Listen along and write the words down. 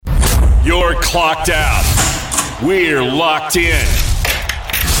You're clocked out. We're locked in.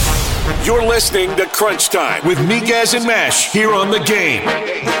 You're listening to Crunch Time with Miguez and Mesh here on The Game.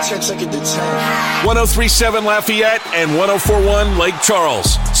 103.7 Lafayette and 104.1 Lake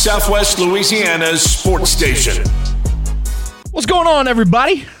Charles, Southwest Louisiana's sports station. What's going on,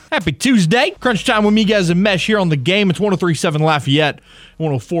 everybody? Happy Tuesday. Crunch Time with Miguez and Mesh here on The Game. It's 103.7 Lafayette,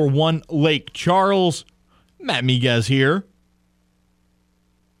 104.1 Lake Charles. Matt Miguez here.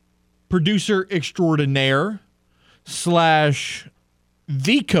 Producer extraordinaire /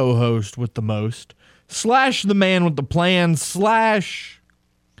 the co-host with the most / the man with the plan /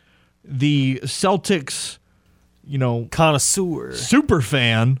 the Celtics, connoisseur, super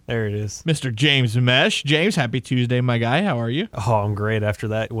fan. There it is. Mr. James Mesh. James, happy Tuesday, my guy. How are you? Oh, I'm great after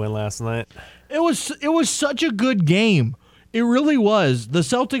that win last night. It was such a good game. It really was. The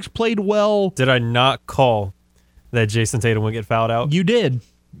Celtics played well. Did I not call that Jason Tatum would get fouled out? You did.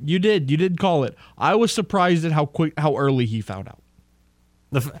 You did call it. I was surprised at how early he fouled out.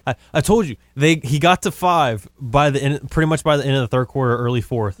 I told you he got to 5 pretty much by the end of the third quarter, early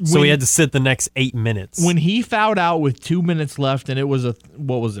fourth. So he had to sit the next 8 minutes. When he fouled out with 2 minutes left, and it was a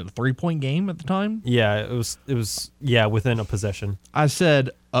 3-point game at the time. Yeah, it was within a possession. I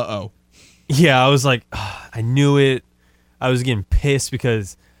said, "Uh-oh." Yeah, I was like, I knew it. I was getting pissed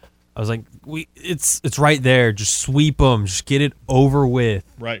because I was like, it's right there. Just sweep them. Just get it over with.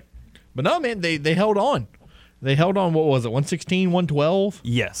 Right. But no, man, they held on. They held on, what was it, 116, 112?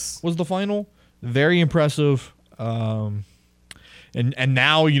 Yes. Was the final. Very impressive. And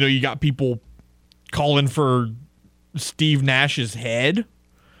now, you got people calling for Steve Nash's head.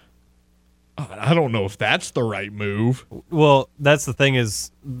 I don't know if that's the right move. Well, that's the thing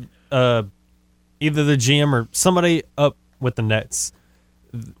is either the GM or somebody up with the Nets.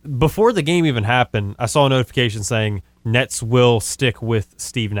 Before the game even happened, I saw a notification saying Nets will stick with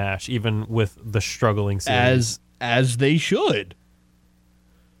Steve Nash, even with the struggling series. As they should.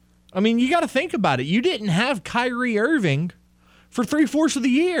 I mean, you got to think about it. You didn't have Kyrie Irving for 3/4 of the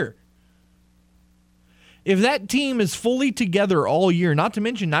year. If that team is fully together all year, not to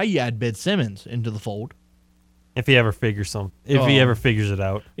mention now you add Ben Simmons into the fold. If he ever figures it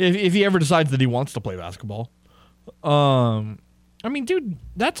out. If he ever decides that he wants to play basketball. I mean, dude,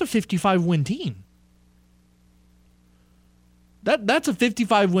 that's a 55-win team. That's a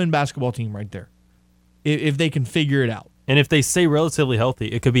 55-win basketball team right there, if they can figure it out. And if they stay relatively healthy,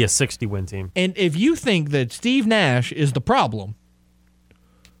 it could be a 60-win team. And if you think that Steve Nash is the problem,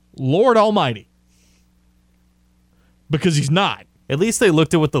 Lord Almighty, because he's not. At least they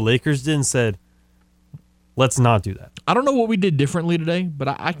looked at what the Lakers did and said, let's not do that. I don't know what we did differently today, but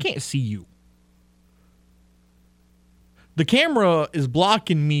I can't see you. The camera is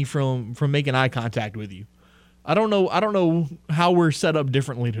blocking me from making eye contact with you. I don't know how we're set up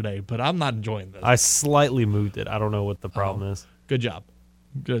differently today, but I'm not enjoying this. I slightly moved it. I don't know what the problem is. Good job.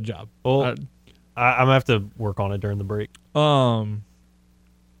 Well, I'm gonna have to work on it during the break. Yeah,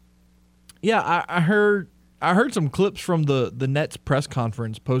 I heard some clips from the Nets press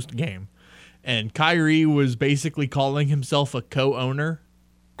conference post game, and Kyrie was basically calling himself a co-owner.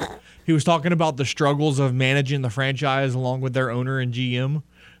 He was talking about the struggles of managing the franchise along with their owner and GM.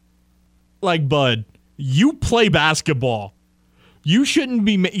 Like, bud, you play basketball. You shouldn't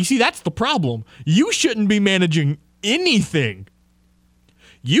be... You see, that's the problem. You shouldn't be managing anything.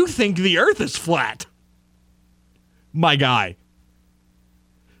 You think the earth is flat. My guy.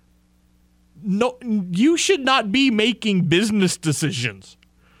 No, you should not be making business decisions.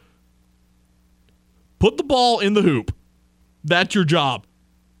 Put the ball in the hoop. That's your job.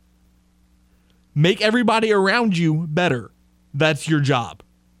 Make everybody around you better. That's your job.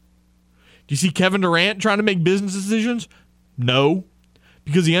 Do you see Kevin Durant trying to make business decisions? No,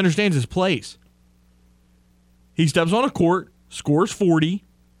 because he understands his place. He steps on a court, scores 40,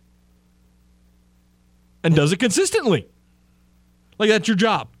 and does it consistently. Like, that's your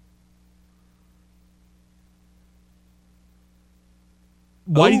job.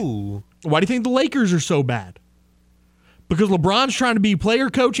 Why do you think the Lakers are so bad? Because LeBron's trying to be player,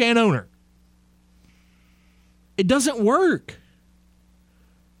 coach, and owner. It doesn't work.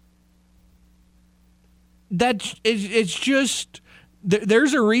 It's just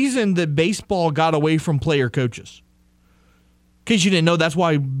there's a reason that baseball got away from player coaches. In case you didn't know, that's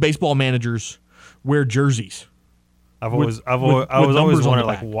why baseball managers wear jerseys. I was always wondering,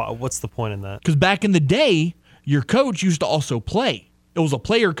 like, what's the point in that? Because back in the day, your coach used to also play. It was a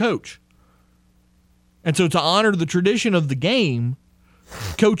player coach. And so to honor the tradition of the game,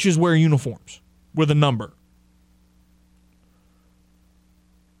 coaches wear uniforms with a number.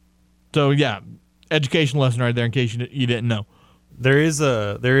 So, yeah, education lesson right there in case you didn't know. There is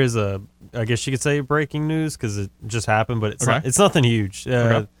a I guess you could say breaking news because it just happened, but Okay. it's nothing huge.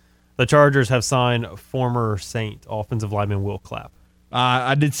 Okay. The Chargers have signed former Saint offensive lineman Will Clapp.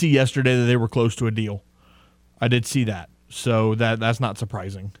 I did see yesterday that they were close to a deal. I did see that, so that's not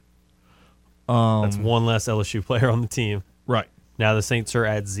surprising. That's one less LSU player on the team. Right. Now the Saints are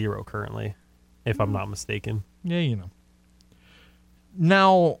at 0 currently, if I'm not mistaken. Yeah, you know.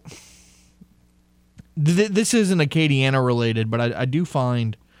 Now, this isn't Acadiana related, but I do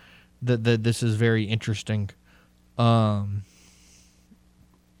find that this is very interesting. Holy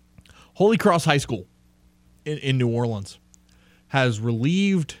Cross High School in New Orleans has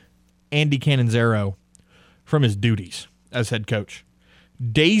relieved Andy Cannonzaro from his duties as head coach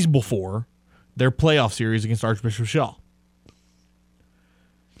days before their playoff series against Archbishop Shaw.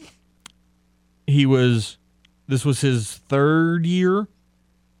 This was his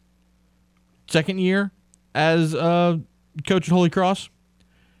second year as coach at Holy Cross.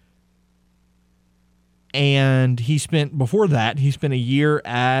 And before that, he spent a year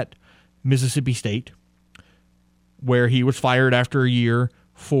at Mississippi State, where he was fired after a year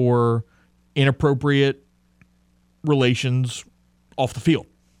for inappropriate relations off the field.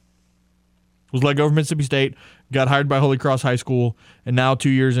 Was let go from Mississippi State, got hired by Holy Cross High School, and now 2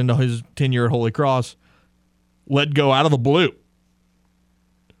 years into his tenure at Holy Cross, let go out of the blue.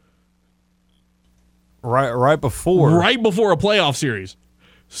 Right before a playoff series.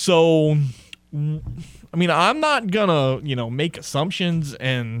 So, I mean, I'm not gonna, make assumptions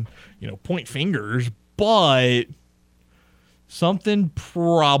and, point fingers, but something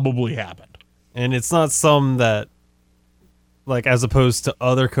probably happened. And it's not some that, like, as opposed to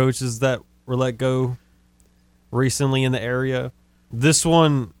other coaches that were let go recently in the area, this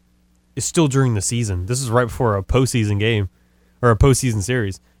one is still during the season. This is right before a postseason game or a postseason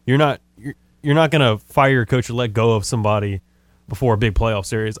series. You're not gonna fire your coach or let go of somebody before a big playoff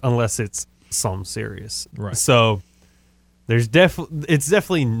series unless it's something serious. Right. So it's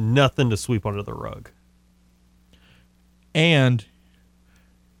definitely nothing to sweep under the rug. And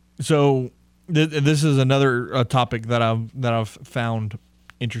so this is another topic that I've found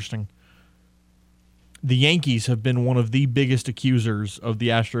interesting. The Yankees have been one of the biggest accusers of the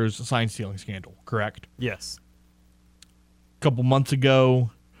Astros sign stealing scandal, correct? Yes. A couple months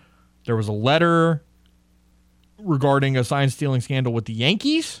ago, there was a letter regarding a sign stealing scandal with the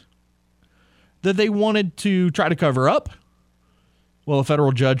Yankees that they wanted to try to cover up. Well, a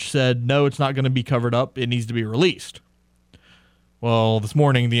federal judge said, no, it's not going to be covered up. It needs to be released. Well, this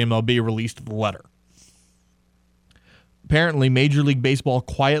morning, the MLB released the letter. Apparently, Major League Baseball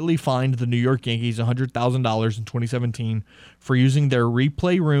quietly fined the New York Yankees $100,000 in 2017 for using their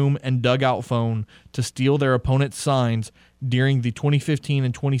replay room and dugout phone to steal their opponent's signs during the 2015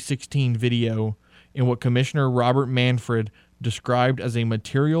 and 2016 video in what Commissioner Robert Manfred described as a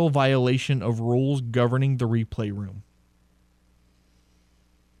material violation of rules governing the replay room.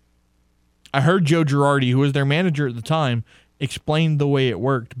 I heard Joe Girardi, who was their manager at the time, explain the way it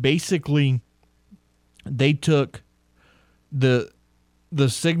worked. Basically, they took the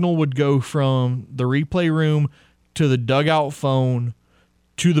signal would go from the replay room to the dugout phone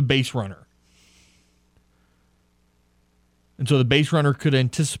to the base runner. And so the base runner could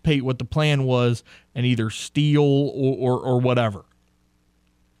anticipate what the plan was and either steal or whatever.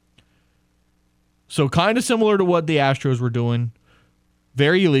 So kind of similar to what the Astros were doing.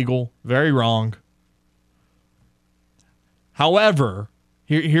 Very illegal, very wrong. However,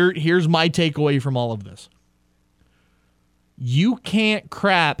 here's my takeaway from all of this. You can't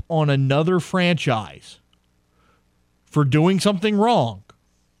crap on another franchise for doing something wrong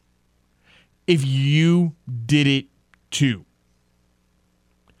if you did it too.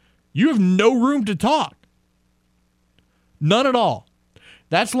 You have no room to talk. None at all.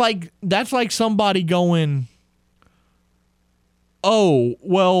 That's like somebody going, oh,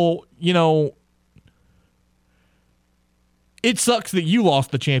 well, it sucks that you lost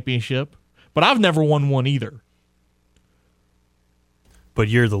the championship, but I've never won one either. But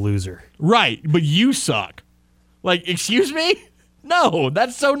you're the loser. Right, but you suck. Like, excuse me? No,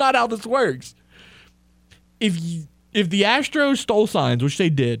 that's so not how this works. If the Astros stole signs, which they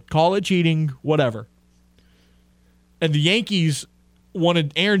did, call it cheating, whatever, and the Yankees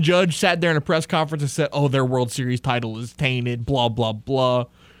wanted, Aaron Judge sat there in a press conference and said, oh, their World Series title is tainted, blah, blah, blah.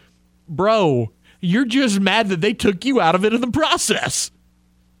 Bro, you're just mad that they took you out of it in the process.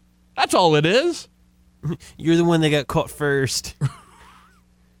 That's all it is. You're the one that got caught first.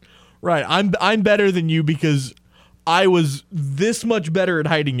 Right, I'm better than you because I was this much better at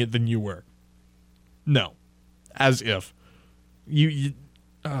hiding it than you were. No, as if you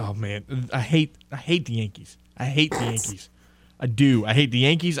oh man, I hate the Yankees. I hate the Yankees. I do. I hate the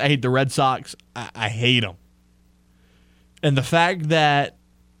Yankees. I hate the Red Sox. I hate them. And the fact that,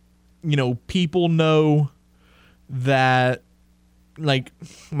 people know that, like,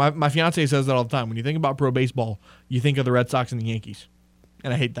 my fiance says that all the time. When you think about pro baseball, you think of the Red Sox and the Yankees.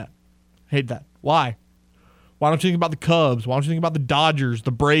 And I hate that. Why? Why don't you think about the Cubs? Why don't you think about the Dodgers,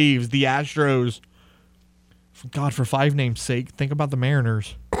 the Braves, the Astros? For 5 names' sake, think about the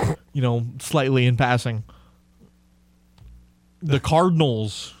Mariners, slightly in passing. The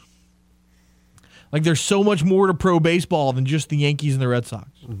Cardinals. Like, there's so much more to pro baseball than just the Yankees and the Red Sox.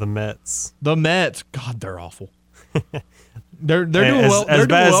 The Mets. God, they're awful. They're doing well. They're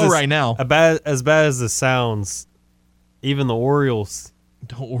doing well right now. As bad as this sounds, even the Orioles.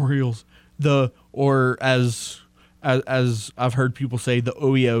 The Orioles. Or as I've heard people say, the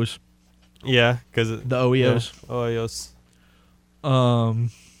Oreos. Yeah, because the Oreos. Yeah,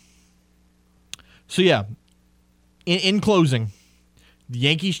 Oreos. So yeah. In closing, the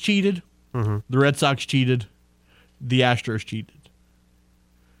Yankees cheated. Mm-hmm. The Red Sox cheated. The Astros cheated.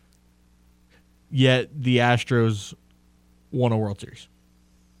 Yet the Astros won a World Series.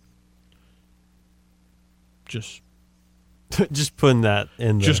 Just putting that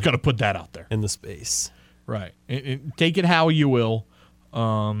in. Just got to put that out there in the space. Right. Take it how you will.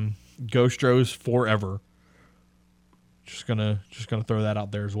 Go Stros forever. Just gonna throw that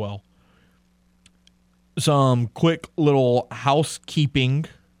out there as well. Some quick little housekeeping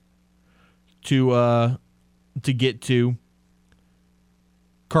to get to.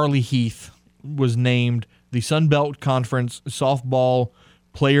 Carly Heath was named the Sun Belt Conference Softball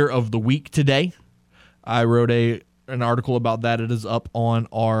Player of the Week today. I wrote an article about that. It is up on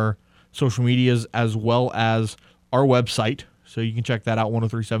our social medias as well as our website. So you can check that out,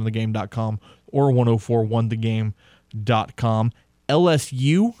 1037thegame.com or 1041thegame.com.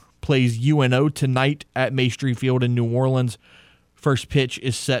 LSU plays UNO tonight at Maestri Field in New Orleans. First pitch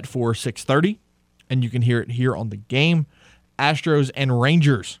is set for 6:30, and you can hear it here on the game. Astros and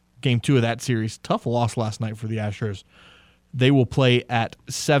Rangers, game 2 of that series. Tough loss last night for the Astros. They will play at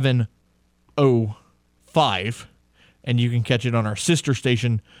 7:05, and you can catch it on our sister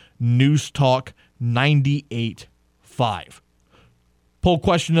station, News Talk 98.5. Poll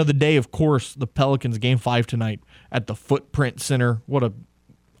question of the day, of course, the Pelicans game 5 tonight at the Footprint Center. What a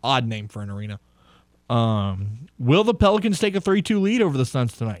odd name for an arena. Will the Pelicans take a 3-2 lead over the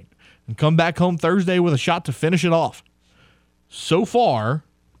Suns tonight and come back home Thursday with a shot to finish it off? So far,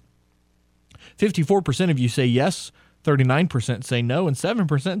 54% of you say yes, 39% say no, and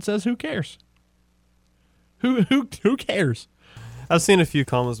 7% says who cares? Who cares? I've seen a few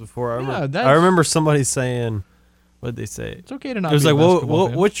comments before. I remember somebody saying, what did they say? It's okay to not. It was be like, a basketball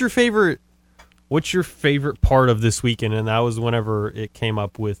fan. what's your favorite part of this weekend? And that was whenever it came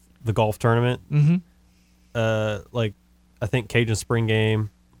up with the golf tournament. Mm-hmm. Like, I think Cajun Spring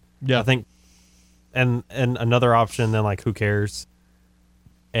Game. Yeah, I think, and another option then like who cares?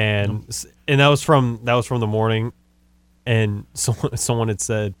 And that was from the morning, and someone had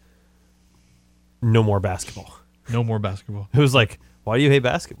said, no more basketball. No more basketball. It was like, why do you hate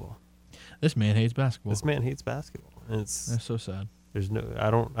basketball? This man hates basketball. This man hates basketball. And That's so sad. There's no,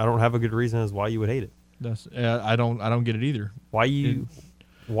 I don't have a good reason as why you would hate it. I don't get it either. Why you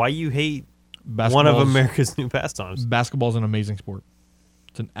hate Basketball's one of America's new pastimes? Basketball's an amazing sport.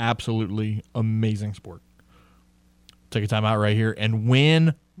 It's an absolutely amazing sport. Take a time out right here, and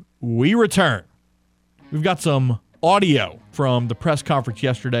when we return, we've got some audio from the press conference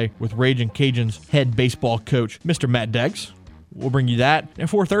yesterday with Ragin' Cajuns head baseball coach, Mr. Matt Deggs. We'll bring you that. At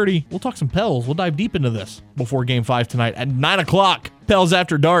 4:30, we'll talk some Pels. We'll dive deep into this before Game 5 tonight at 9 o'clock. Pels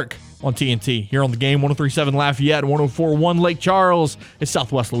After Dark on TNT. Here on the game, 103.7 Lafayette, 104.1 Lake Charles. It's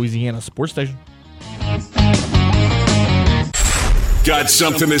Southwest Louisiana Sports Station. Got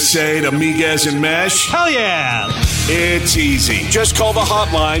something to say to Miguez and Mesh? Hell yeah! It's easy. Just call the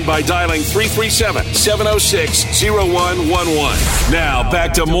hotline by dialing 337-706-0111. Now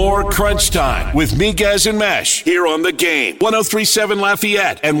back to more Crunch Time with Miguez and Mesh here on the game. 103.7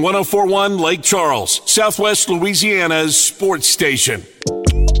 Lafayette and 104.1 Lake Charles, Southwest Louisiana's sports station.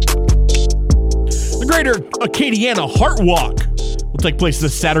 The Greater Acadiana Heart Walk will take place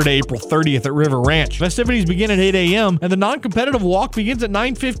this Saturday, April 30th at River Ranch. Festivities begin at 8 a.m. and the non-competitive walk begins at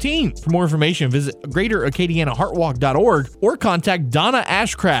 9:15. For more information, visit greateracadianaheartwalk.org or contact Donna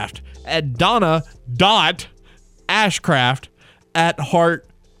Ashcraft at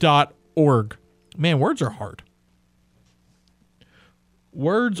donna.ashcraft@heart.org. Man, words are hard.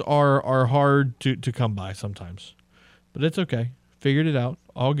 Words are hard to come by sometimes, but it's okay. Figured it out.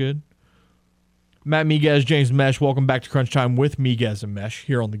 All good. Matt Miguez, James Mesh, welcome back to Crunch Time with Miguez and Mesh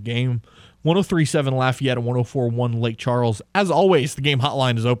here on the game, 1037 Lafayette and 1041 Lake Charles. As always, the game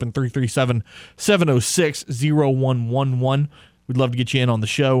hotline is open, 337-706-0111. We'd love to get you in on the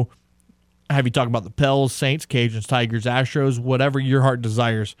show. Have you talk about the Pels, Saints, Cajuns, Tigers, Astros, whatever your heart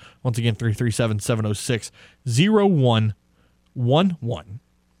desires. Once again, 337-706-0111.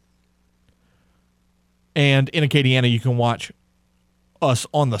 And in Acadiana, you can watch us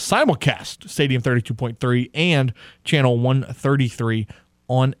on the simulcast, Stadium 32.3 and Channel 133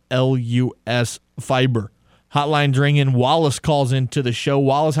 on LUS Fiber. Hotline's ringing. Wallace calls into the show.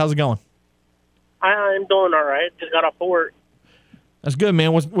 Wallace, how's it going? I'm doing all right. Just got off of work. That's good,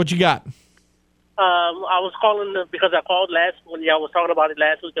 man. What you got? I was calling because I called when y'all was talking about it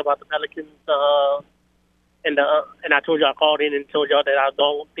last week about the Pelicans, and I told you I called in and told y'all that I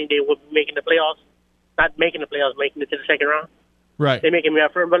don't think they would be making the playoffs. Not making the playoffs, making it to the second round. Right. They're making me a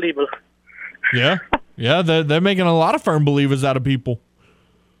firm believer. Yeah. They're making a lot of firm believers out of people.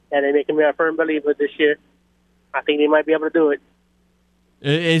 Yeah, they're making me a firm believer this year. I think they might be able to do it.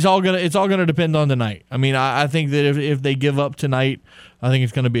 It's all gonna depend on tonight. I mean, I think that if they give up tonight, I think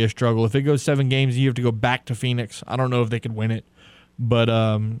it's gonna be a struggle. If it goes 7 games, you have to go back to Phoenix. I don't know if they could win it, but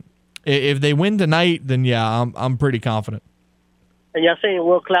if they win tonight, then yeah, I'm pretty confident. And y'all saying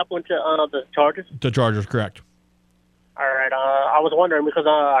Will Clapp went to the Chargers? The Chargers, correct. All right. I was wondering because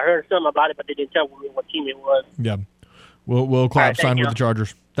I heard something about it, but they didn't tell me what team it was. Yeah. Will Clapp right, signed with the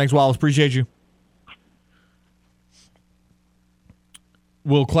Chargers. Thanks, Wallace. Appreciate you.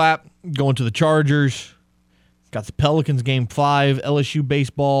 Will Clapp going to the Chargers. Got the Pelicans game 5, LSU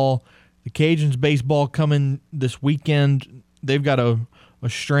baseball, the Cajuns baseball coming this weekend. They've got a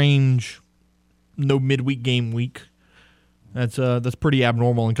strange no midweek game week. That's pretty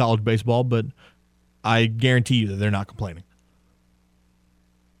abnormal in college baseball, but I guarantee you that they're not complaining.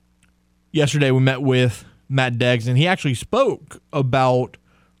 Yesterday we met with Matt Deggs, and he actually spoke about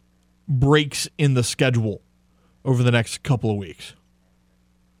breaks in the schedule over the next couple of weeks.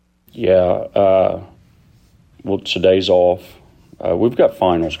 Yeah, well, today's off. We've got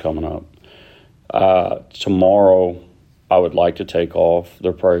finals coming up. Tomorrow, I would like to take off.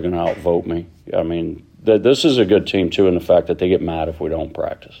 They're probably going to outvote me. I mean, this is a good team, too, in the fact that they get mad if we don't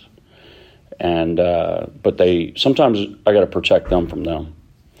practice. And but sometimes I got to protect them from them.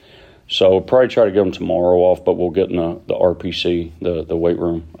 So we'll probably try to get them tomorrow off, but we'll get in the RPC, the weight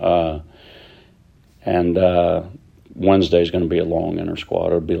room. And Wednesday's going to be a long inter-squad.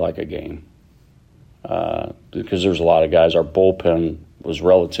 It'll be like a game. Because there's a lot of guys. Our bullpen was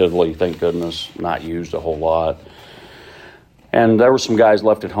relatively, thank goodness, not used a whole lot. And there were some guys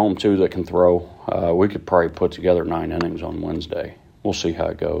left at home, too, that can throw. We could probably put together 9 innings on Wednesday. We'll see how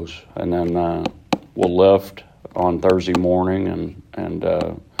it goes. And then we'll lift on Thursday morning and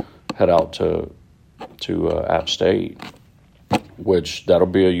head out to App State, which that'll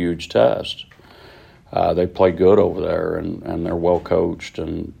be a huge test. They play good over there, and they're well coached,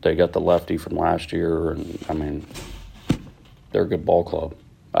 and they got the lefty from last year, and I mean, they're a good ball club.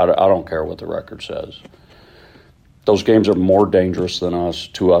 I don't care what the record says. Those games are more dangerous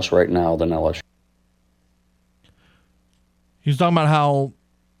to us right now than LSU. He was talking about how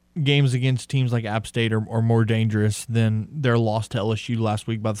games against teams like App State are more dangerous than their loss to LSU last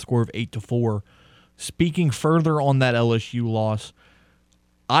week by the score of 8-4. Speaking further on that LSU loss,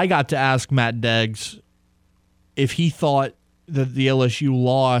 I got to ask Matt Deggs if he thought that the LSU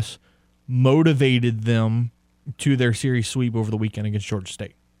loss motivated them to their series sweep over the weekend against Georgia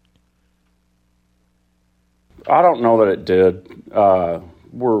State. I don't know that it did.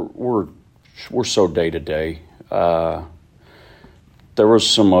 We're so day to day. There was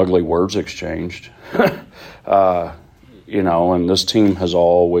some ugly words exchanged, and this team has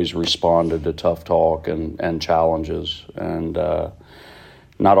always responded to tough talk and challenges, and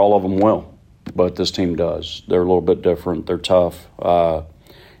not all of them will, but this team does. They're a little bit different. They're tough,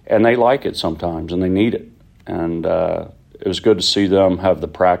 and they like it sometimes, and they need it. And it was good to see them have the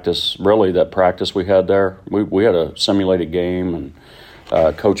practice, really that practice we had there. We had a simulated game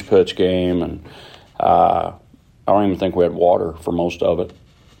and coach pitch game, and I don't even think we had water for most of it.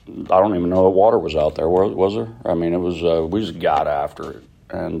 I don't even know that water was out there. Was there? I mean, it was. We just got after it,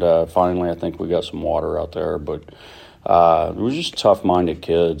 and finally, I think we got some water out there. But it was just tough-minded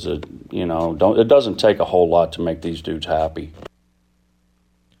kids. It doesn't take a whole lot to make these dudes happy.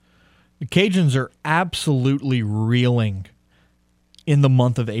 The Cajuns are absolutely reeling in the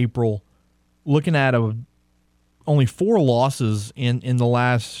month of April. Looking at only 4 losses in the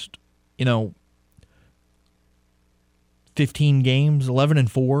last, 15 games,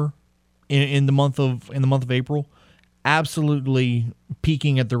 11-4 in the month of April. Absolutely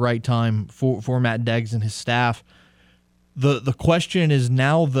peaking at the right time for Matt Deggs and his staff. The question is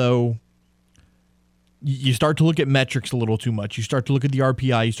now, though, you start to look at metrics a little too much. You start to look at the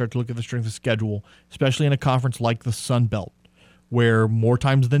RPI. You start to look at the strength of schedule, especially in a conference like the Sun Belt, where more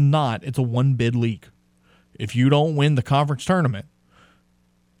times than not, it's a one-bid league. If you don't win the conference tournament,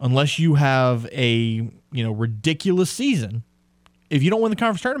 unless you have a ridiculous season, if you don't win the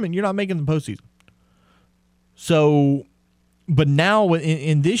conference tournament, you're not making the postseason. So, but now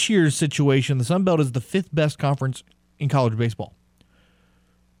in this year's situation, the Sun Belt is the 5th best conference in college baseball.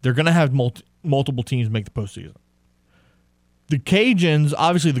 They're going to have multiple teams make the postseason. The Cajuns,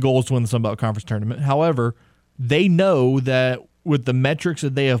 obviously the goal is to win the Sun Belt Conference Tournament. However, they know that with the metrics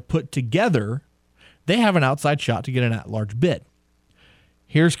that they have put together, they have an outside shot to get an at-large bid.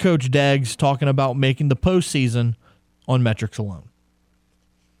 Here's Coach Deggs talking about making the postseason on metrics alone.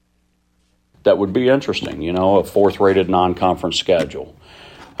 That would be interesting, a 4th-rated non-conference schedule,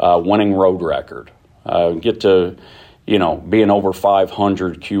 winning road record, get to, being over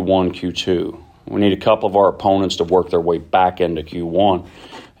 500 Q1, Q2. We need a couple of our opponents to work their way back into Q1,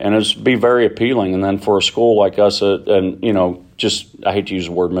 and it'd be very appealing. And then for a school like us, I hate to use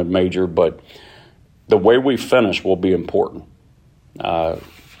the word mid-major, but the way we finish will be important,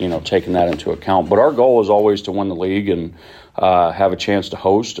 taking that into account. But our goal is always to win the league and have a chance to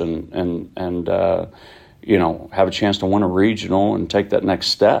host and have a chance to win a regional and take that next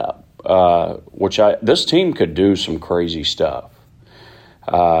step, this team could do some crazy stuff.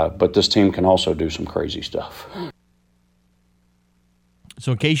 But this team can also do some crazy stuff.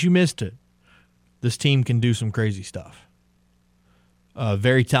 So in case you missed it, this team can do some crazy stuff.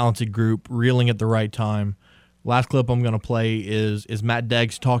 Very talented group, reeling at the right time. Last clip I'm going to play is Matt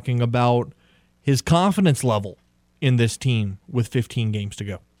Deggs talking about his confidence level in this team with 15 games to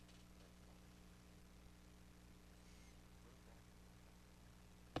go.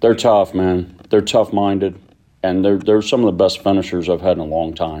 They're tough, man. They're tough-minded, and they're some of the best finishers I've had in a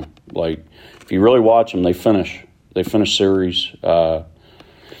long time. Like, if you really watch them, they finish. They finish series. They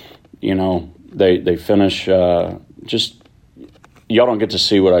finish just – y'all don't get to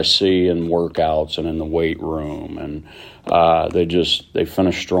see what I see in workouts and in the weight room, and they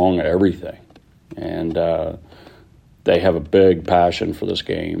finish strong at everything. And they have a big passion for this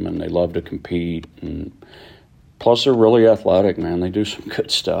game, and they love to compete. And plus, they're really athletic, man. They do some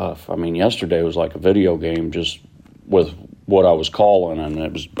good stuff. I mean, yesterday was like a video game just with what I was calling, and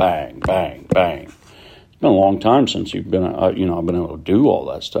it was bang, bang, bang. It's been a long time since you've been, I've been able to do all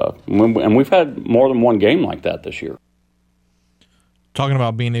that stuff. And we've had more than one game like that this year. Talking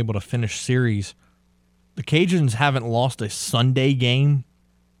about being able to finish series, the Cajuns haven't lost a Sunday game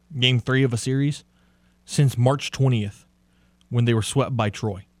 3 of a series, since March 20th when they were swept by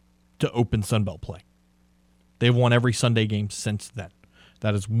Troy to open Sunbelt play. They've won every Sunday game since then.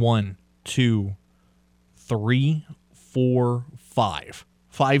 That is 1, 2, 3, 4, 5.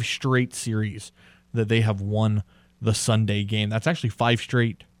 5 straight series that they have won the Sunday game. That's actually 5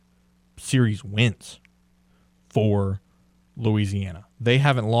 straight series wins for Louisiana. They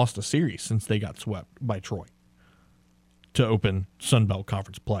haven't lost a series since they got swept by Troy to open Sunbelt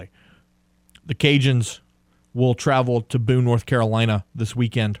Conference play. The Cajuns will travel to Boone, North Carolina this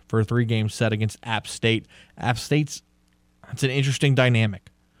weekend for a 3-game set against App State. App State's, it's an interesting dynamic.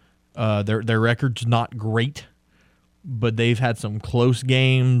 Their record's not great, but they've had some close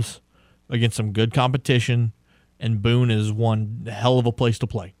games against some good competition, and Boone is one hell of a place to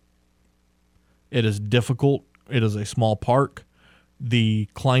play. It is difficult. It is a small park. The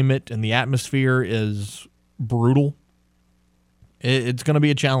climate and the atmosphere is brutal. It's going to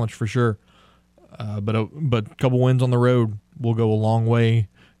be a challenge for sure. But a couple wins on the road will go a long way,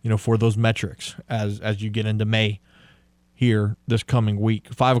 for those metrics as you get into May here this coming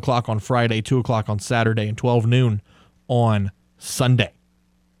week. 5 o'clock on Friday, 2 o'clock on Saturday, and 12 noon on Sunday.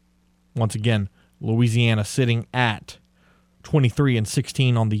 Once again, Louisiana sitting at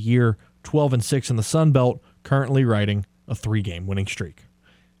 23-16 on the year, 12-6 in the Sun Belt, currently riding a 3-game winning streak.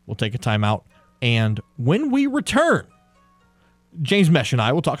 We'll take a timeout, and when we return, James Mesh and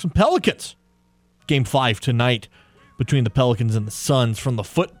I will talk some Pelicans. Game 5 tonight between the Pelicans and the Suns from the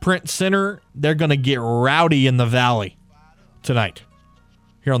Footprint Center. They're going to get rowdy in the Valley tonight.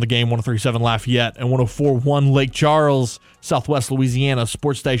 Here on the Game, 103.7 Lafayette and 104.1 Lake Charles, Southwest Louisiana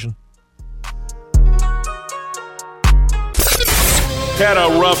sports station. Had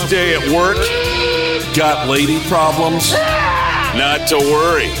a rough day at work? Got lady problems? Not to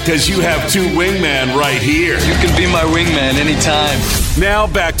worry, because you have 2 wingmen right here. You can be my wingman anytime. Now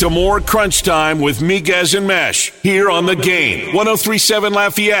back to more Crunch Time with Miguez and Mesh here on the Game. 103.7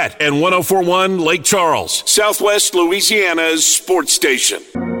 Lafayette and 104.1 Lake Charles, Southwest Louisiana's sports station.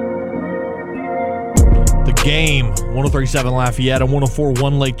 The Game 103.7 Lafayette and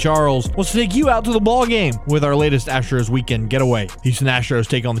 104.1 Lake Charles wants to take you out to the ball game with our latest Astros weekend getaway. Houston Astros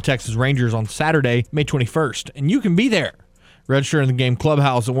take on the Texas Rangers on Saturday, May 21st, and you can be there. Register in the Game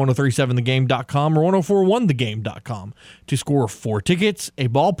Clubhouse at 1037thegame.com or 1041thegame.com to score 4 tickets, a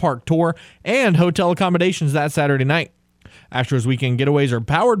ballpark tour, and hotel accommodations that Saturday night. Astros weekend getaways are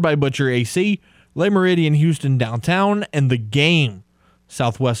powered by Butcher AC, Le Meridian Houston Downtown, and The Game,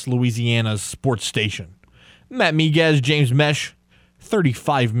 Southwest Louisiana's sports station. Matt Miguez, James Mesh,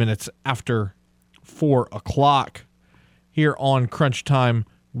 35 minutes after 4 o'clock here on Crunch Time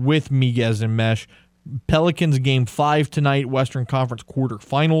with Miguez and Mesh. Pelicans Game 5 tonight, Western Conference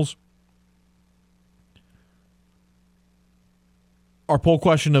quarterfinals. Our poll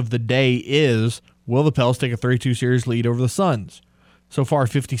question of the day is, will the Pels take a 3-2 series lead over the Suns? So far,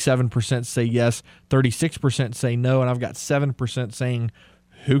 57% say yes, 36% say no, and I've got 7% saying,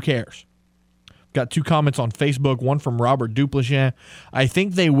 who cares? Got 2 comments on Facebook, one from Robert Duplichin. I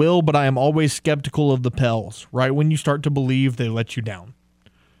think they will, but I am always skeptical of the Pels. Right when you start to believe, they let you down.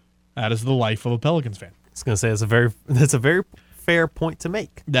 That is the life of a Pelicans fan. I was going to say that's a very fair point to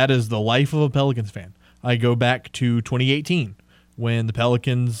make. That is the life of a Pelicans fan. I go back to 2018 when the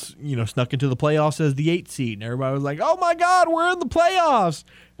Pelicans, snuck into the playoffs as the 8th seed, and everybody was like, "Oh my God, we're in the playoffs!"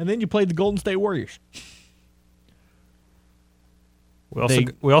 And then you played the Golden State Warriors.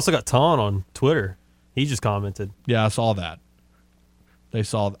 We also got Ton on Twitter. He just commented. Yeah, I saw that. I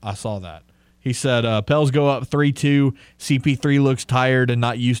saw that. He said, Pels go up 3-2. CP3 looks tired and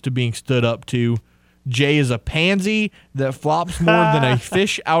not used to being stood up to. Jay is a pansy that flops more than a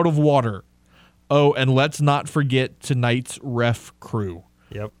fish out of water. Oh, and let's not forget tonight's ref crew.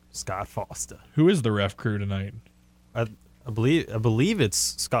 Yep, Scott Foster. Who is the ref crew tonight? I believe it's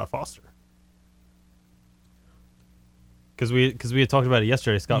Scott Foster. Because we had talked about it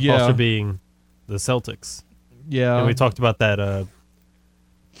yesterday. Scott Foster being the Celtics. Yeah, and we talked about that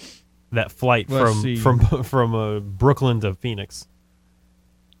flight from Brooklyn to Phoenix.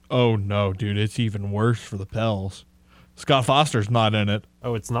 Oh no, dude! It's even worse for the Pels. Scott Foster's not in it.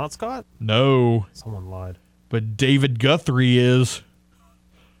 Oh, it's not Scott? No. Someone lied. But David Guthrie is.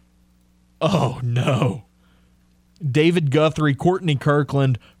 Oh no. David Guthrie, Courtney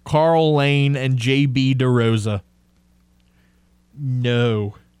Kirkland, Carl Lane, and J.B. DeRosa.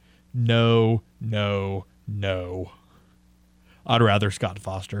 No. I'd rather Scott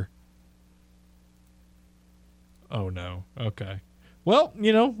Foster. Oh, no. Okay. Well,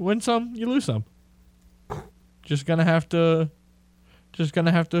 win some, you lose some. Just gonna have to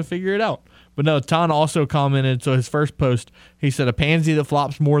figure it out. But no, Ton also commented, so his first post, he said, a pansy that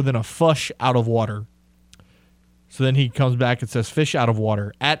flops more than a fush out of water. So then he comes back and says, fish out of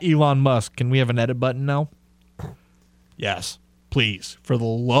water. At Elon Musk, can we have an edit button now? Yes, please, for the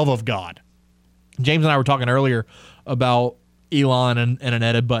love of God. James and I were talking earlier about Elon and an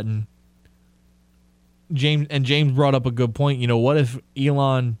edit button. James brought up a good point. What if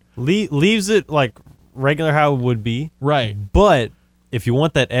Elon leaves it like regular how it would be? Right. But if you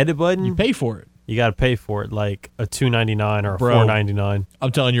want that edit button, you pay for it. You got to pay for it, like a $2.99 or a $4.99.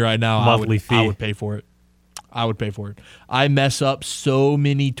 I'm telling you right now, monthly fee. I would pay for it. I mess up so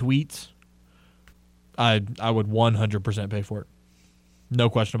many tweets. I would 100% pay for it. No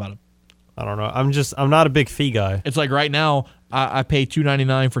question about it. I don't know. I'm not a big fee guy. It's like right now, I pay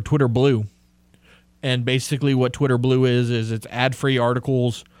 $2.99 for Twitter Blue. And basically what Twitter Blue is it's ad-free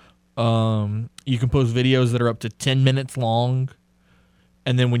articles. You can post videos that are up to 10 minutes long.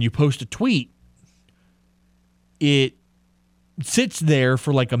 And then when you post a tweet, it sits there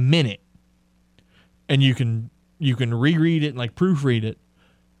for like a minute. And you can reread it and like proofread it.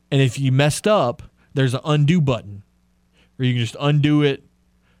 And if you messed up, there's an undo button. Or you can just undo it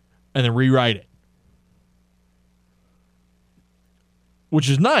and then rewrite it. Which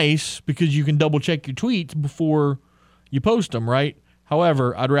is nice because you can double check your tweets before you post them, right?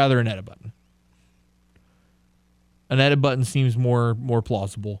 However, I'd rather an edit button. An edit button seems more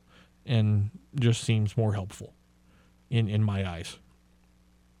plausible and just seems more helpful in my eyes.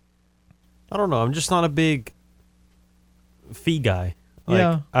 I don't know. I'm just not a big fee guy.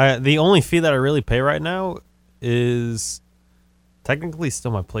 Yeah. The only fee that I really pay right now is technically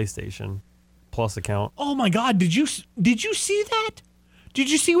still my PlayStation Plus account. Oh my God! Did you see that? Did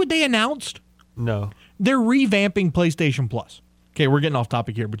you see what they announced? No. They're revamping PlayStation Plus. Okay, we're getting off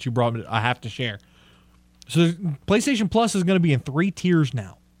topic here, but you brought me. I have to share. So PlayStation Plus is going to be in 3 tiers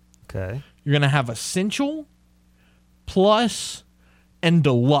now. Okay. You're going to have Essential, Plus, and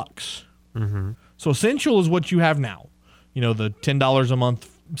Deluxe. Mm-hmm. So Essential is what you have now. The $10 a month,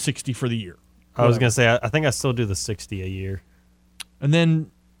 $60 for the year. I was going to say, I think I still do the $60 a year. And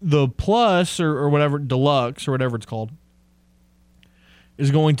then the Plus or whatever, Deluxe or whatever it's called,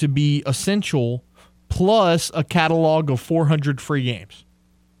 is going to be Essential plus a catalog of 400 free games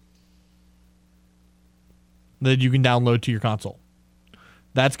that you can download to your console.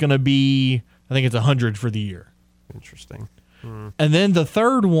 That's going to be, I think it's 100 for the year. Interesting. And then the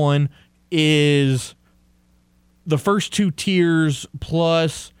third one is the first 2 tiers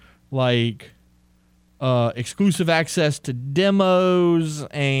plus like exclusive access to demos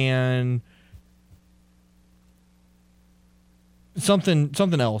and something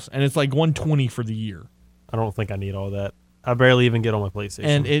else, and it's like $120 for the year. I don't think I need all that. I barely even get on my PlayStation.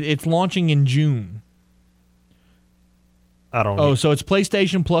 And it's launching in June. I don't. Oh, so it's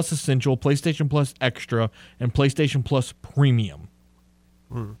PlayStation Plus Essential, PlayStation Plus Extra, and PlayStation Plus Premium.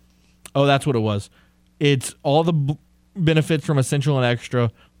 Oh, that's what it was. It's all the benefits from Essential and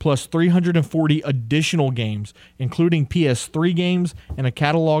Extra, plus 340 additional games, including PS3 games and a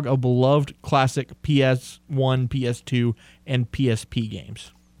catalog of beloved classic PS1, PS2, and PSP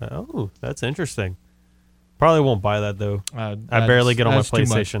games. Oh, that's interesting. Probably won't buy that though. I That's- barely get on my that's too much.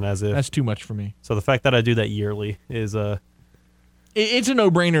 PlayStation as if. That's too much for me. So the fact that I do that yearly is It's a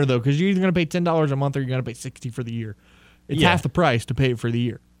no-brainer, though, because you're either going to pay $10 a month or you're going to pay $60 for the year. It's Yeah. half the price to pay it for the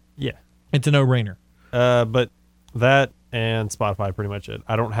year. yeah. It's a no-brainer. But that and Spotify pretty much it.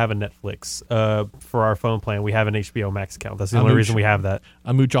 I don't have a Netflix. For our phone plan, we have an HBO Max account. That's the only reason we have that.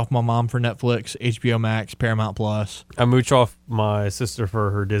 I mooch off my mom for Netflix, HBO Max, Paramount Plus. I mooch off my sister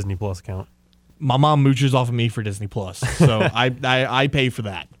for her Disney Plus account. My mom mooches off of me for Disney Plus, so I pay for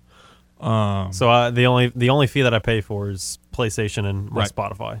that. So the only fee that I pay for is PlayStation and my Right.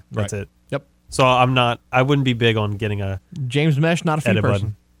 Spotify. That's Right. it. Yep. So I wouldn't be big on getting a James Mesh, not a fee edit person.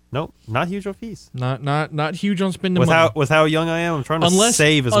 button. Nope, not huge on fees. Not huge on spending With money. how young I am, I'm trying to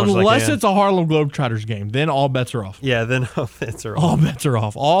save as much as I unless can. it's a Harlem Globetrotters game, then all bets are off. Yeah, then it's a All bets are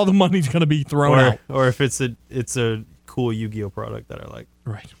off. All the money's going to be thrown out. or if it's a cool Yu-Gi-Oh product that I like.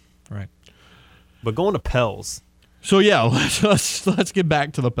 Right. But going to Pels, So yeah, let's get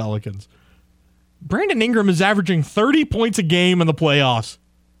back to the Pelicans. Brandon Ingram is averaging 30 points a game in the playoffs.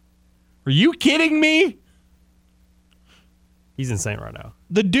 Are you kidding me? he's insane right now.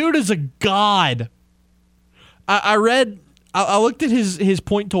 The dude is a god. I looked at his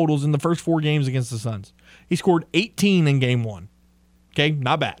point totals in the first 4 games against the Suns. He scored 18 in game 1. Okay,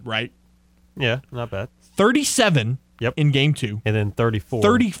 not bad, right? Yeah, not bad. 37 Yep. in game 2. And then 34.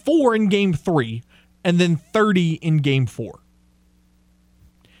 34 in game 3, and then 30 in game 4.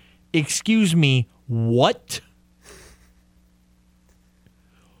 Excuse me, what?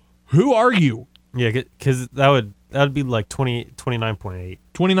 Who are you? Yeah, because that would be like 29.8.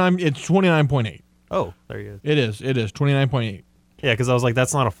 29. It's 29.8. Oh, there you go. It is 29.8. Yeah, because I was like,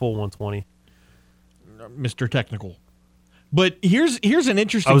 that's not a full 120. Mr. Technical. But here's an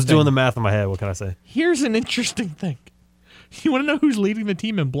interesting I was thing. doing the math in my head. What can I say? Here's an interesting thing. You want to know who's leading the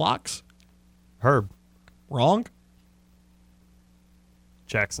team in blocks? Herb Wrong.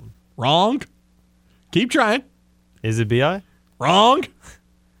 Jackson. Wrong. Keep trying. Is it Bi? Wrong.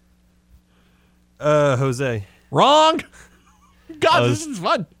 Jose. Wrong. God, this is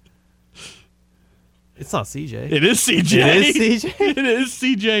fun. It's not CJ. It is CJ. It is CJ? It is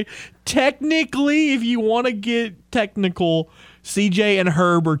CJ. Technically, if you want to get technical, CJ and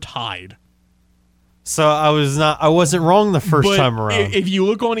Herb are tied. So I wasn't wrong the first But time around. If you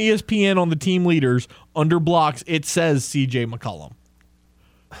look on ESPN on the team leaders under blocks, it says CJ McCollum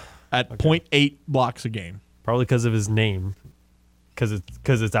at 0.8 blocks a game. Probably because of his name. Because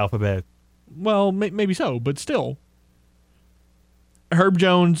it's alphabet. Well, maybe so, but still. Herb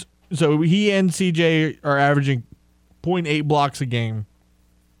Jones, so he and CJ are averaging 0.8 blocks a game.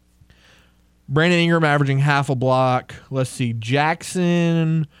 Brandon Ingram averaging half a block. Let's see.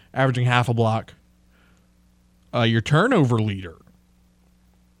 Jackson averaging half a block. Your turnover leader.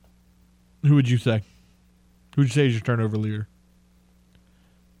 Who would you say? Who would you say is your turnover leader?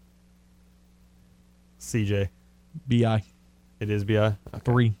 CJ. BI. It is Bi.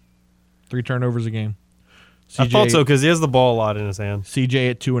 Okay. 3 turnovers a game. I thought so because he has the ball a lot in his hand.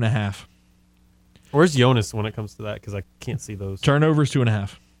 CJ at 2.5. Where's Jonas when it comes to that? Because I can't see those. Turnovers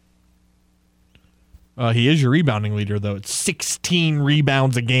 2.5. He is your rebounding leader though. It's 16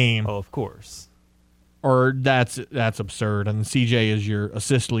 rebounds a game. Oh, of course. Or that's absurd. And CJ is your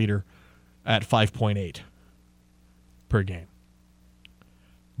assist leader at 5.8 per game.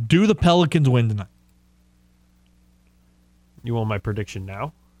 Do the Pelicans win tonight? You want my prediction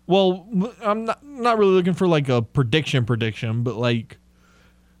now? Well, I'm not really looking for like a prediction, but like,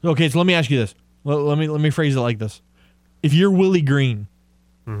 okay. So let me ask you this. Let me phrase it like this. If you're Willie Green,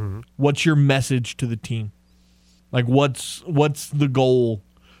 what's your message to the team? Like, what's the goal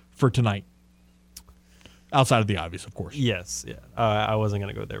for tonight. Outside of the obvious, of course. Yes, yeah. I wasn't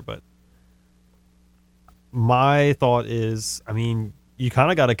going to go there, but my thought is, I mean, you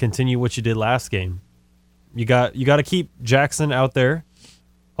kind of got to continue what you did last game. You got to keep Jackson out there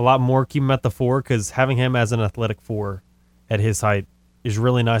a lot more, keep him at the 4, because having him as an athletic 4 at his height is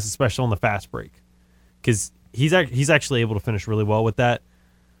really nice, especially on the fast break, because he's actually able to finish really well with that.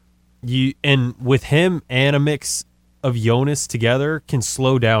 And with him and a mix of Jonas together can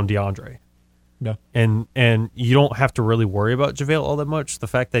slow down DeAndre. Yeah. And you don't have to really worry about JaVale all that much. The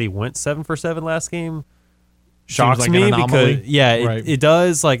fact that he went 7 for 7 last game shocks like me an anomaly. because Right. it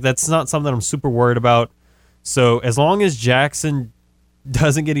does. Like, that's not something I'm super worried about. So as long as Jackson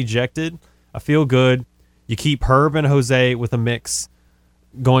doesn't get ejected, I feel good. You keep Herb and Jose with a mix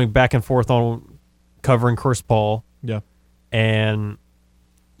going back and forth on covering Chris Paul, Yeah. and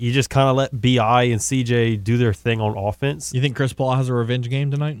you just kind of let BI and CJ do their thing on offense. You think Chris Paul has a revenge game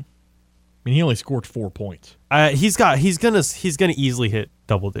tonight? I mean, he only scored 4 points. He's gonna easily hit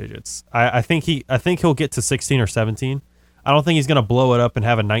double digits. I think he'll get to 16 or 17. I don't think he's gonna blow it up and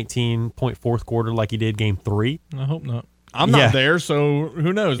have a 19-point fourth quarter like he did game 3. I hope not. I'm not there, so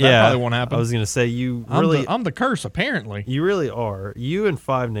who knows? That probably won't happen. I was gonna say I'm the curse, apparently. You really are. You and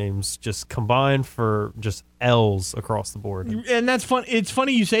 5 names just combined for just L's across the board. And that's fun. It's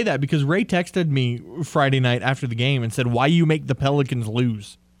funny you say that because Ray texted me Friday night after the game and said, "Why you make the Pelicans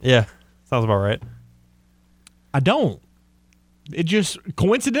lose?" Yeah, sounds about right. I don't. It just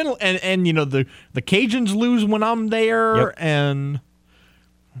coincidental, and you know the Cajuns lose when I'm there, Yep. and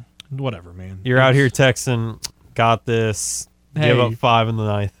whatever, man. You're out here texting, got this. Give Hey. up 5 in the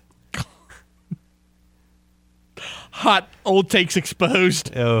 9th. Hot old takes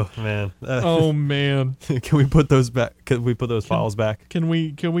exposed. Oh man. Oh man. Can we put those back? Can we put those files back? Can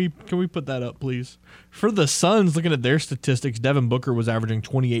we put that up, please? For the Suns, looking at their statistics, Devin Booker was averaging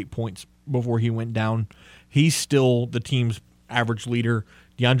 28 points before he went down. He's still the team's average leader.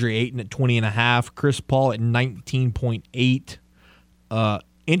 DeAndre Ayton at 20.5. Chris Paul at 19.8.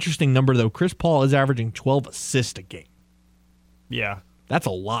 Interesting number, though. Chris Paul is averaging 12 assists a game. Yeah. That's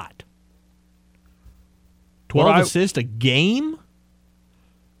a lot. 12 assists a game?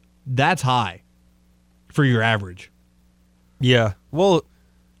 That's high for your average. Yeah. Well,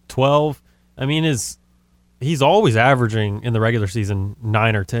 12. I mean, he's always averaging in the regular season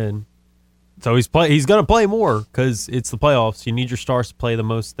 9 or 10. So he's going to play more because it's the playoffs. You need your stars to play the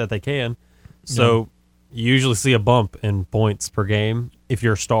most that they can. So you usually see a bump in points per game if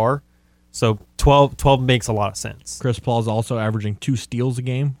you're a star. So 12 makes a lot of sense. Chris Paul's also averaging 2 steals a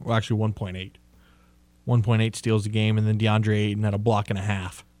game. Well, actually 1.8. 1.8 steals a game, and then DeAndre Ayton at a block and a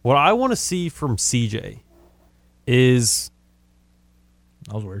half. What I want to see from CJ is...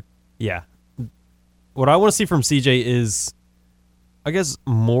 That was weird. Yeah. What I want to see from CJ is, I guess,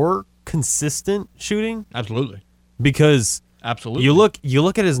 more consistent shooting. Absolutely. Because Absolutely. you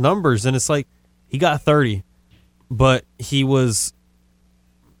look at his numbers, and it's like he got 30, but he was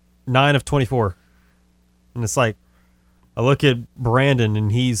 9 of 24. And it's like, I look at Brandon,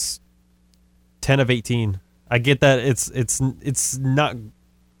 and he's 10 of 18. I get that it's not.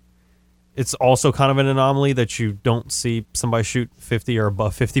 It's also kind of an anomaly that you don't see somebody shoot 50 or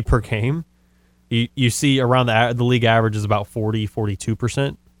above 50 per game. You see around the league average is about 40,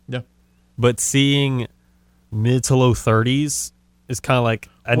 42%. Yeah. But seeing mid to low 30s is kind of like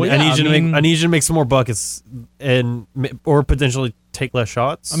I need you to make some more buckets or potentially take less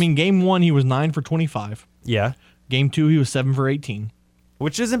shots. I mean, game 1 he was 9 for 25. Yeah. Game 2 he was 7 for 18.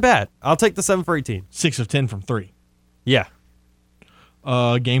 Which isn't bad. I'll take the 7 for 18. 6 of 10 from 3. Yeah.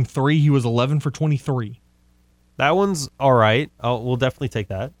 Game 3 he was 11 for 23. That one's all right. We'll definitely take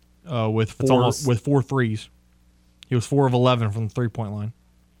that. With 4 threes. He was 4 of 11 from the 3-point line.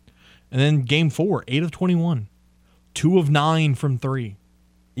 And then game 4, 8 of 21. 2 of 9 from 3.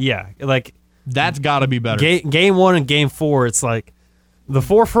 Yeah, like that's got to be better. Game 1 and game 4, it's like the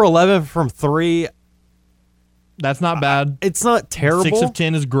 4 for 11 from 3. That's not bad. It's not terrible. 6 of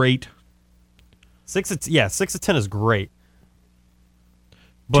 10 is great. 6 of 10 is great.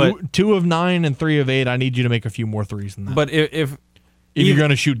 But 2 of 9 and 3 of 8. I need you to make a few more threes than that. But if you're going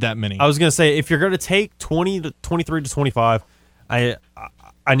to shoot that many, I was going to say if you're going to take 20 to 23 to 25, I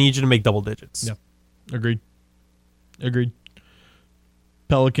need you to make double digits. Yeah, agreed.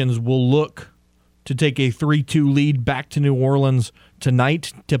 Pelicans will look to take a 3-2 lead back to New Orleans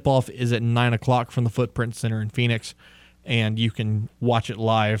tonight. Tip-off is at 9 o'clock from the Footprint Center in Phoenix, and you can watch it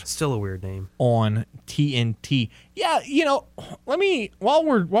live. Still a weird name. On TNT. Yeah, while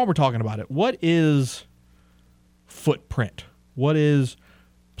we're talking about it, what is Footprint? What is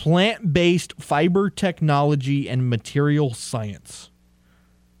plant-based fiber technology and material science?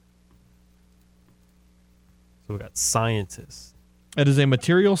 So we got scientists. It is a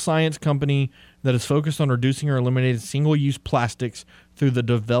material science company that is focused on reducing or eliminating single-use plastics through the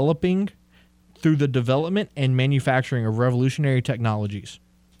development and manufacturing of revolutionary technologies.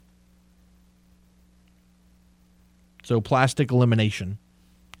 So plastic elimination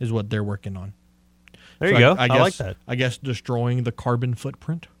is what they're working on. There you go. I guess, like that. I guess destroying the carbon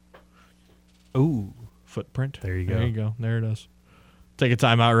footprint. Ooh. Footprint. There you go. There you go. There it is. Take a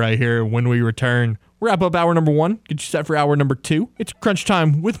time out right here. When we return, wrap up hour number 1. Get you set for hour number 2. It's crunch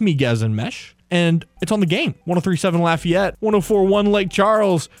time with me, Gaz and Mesh. And it's on the game. 103.7 Lafayette, 104.1 Lake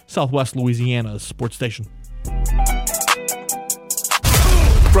Charles, Southwest Louisiana's sports station.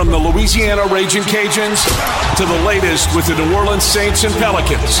 From the Louisiana Raging Cajuns to the latest with the New Orleans Saints and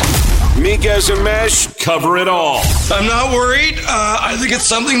Pelicans, Miguez and Mesh cover it all. I'm not worried. I think it's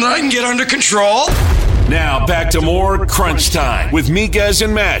something that I can get under control. Now back to more Crunch Time with Miguez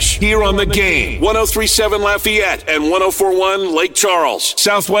and Mesh here on the game. 103.7 Lafayette and 104.1 Lake Charles,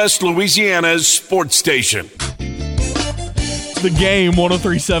 Southwest Louisiana's sports station. The game,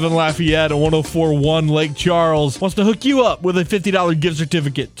 103.7 Lafayette and 104.1 Lake Charles, wants to hook you up with a $50 gift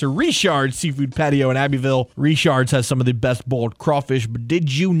certificate to Richard's Seafood Patio in Abbeville. Richard's has some of the best boiled crawfish, but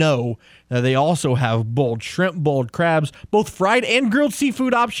did you know that they also have boiled shrimp, boiled crabs, both fried and grilled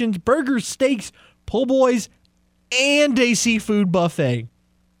seafood options, burgers, steaks, po' boys, and a seafood buffet?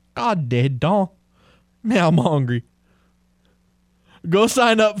 God dawn. Now I'm hungry. Go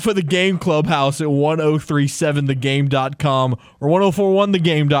sign up for the Game Clubhouse at 1037thegame.com or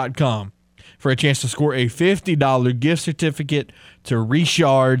 1041thegame.com for a chance to score a $50 gift certificate to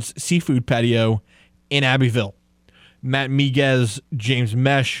Richard's Seafood Patio in Abbeville. Matt Miguez, James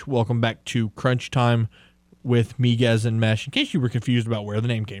Mesh, welcome back to Crunch Time with Miguez and Mesh. In case you were confused about where the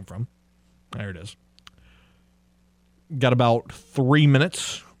name came from, there it is. Got about 3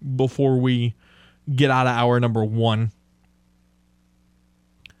 minutes before we get out of hour number 1.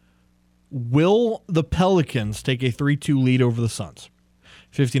 Will the Pelicans take a 3-2 lead over the Suns?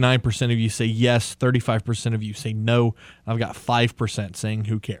 59% of you say yes, 35% of you say no. I've got 5% saying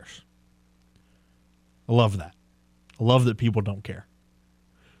who cares. I love that. I love that people don't care.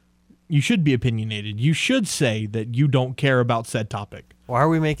 You should be opinionated. You should say that you don't care about said topic. Why are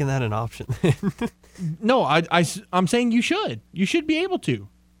we making that an option? No, I'm saying you should. You should be able to.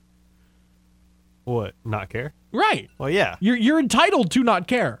 What? Not care? Right. Well, yeah. You're entitled to not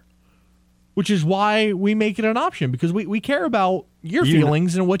care. Which is why we make it an option, because we care about your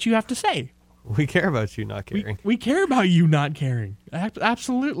feelings and what you have to say. We care about you not caring. We care about you not caring.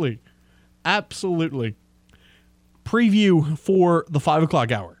 Absolutely. Absolutely. Preview for the 5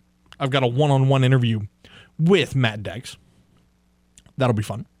 o'clock hour. I've got a one-on-one interview with Matt Dex. That'll be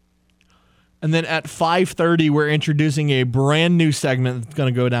fun. And then at 5:30, we're introducing a brand new segment that's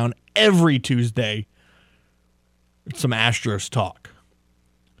going to go down every Tuesday. It's some Astros talk.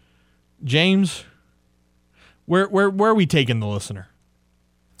 James, where are we taking the listener?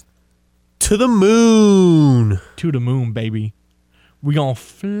 To the moon. To the moon, baby. We gonna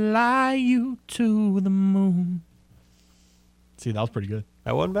fly you to the moon. See, that was pretty good.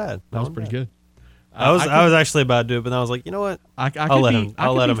 That wasn't bad. That was pretty good. I was actually about to do it, but then I was like, you know what? I'll let him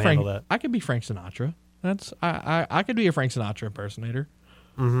handle that. I could be Frank Sinatra. I could be a Frank Sinatra impersonator.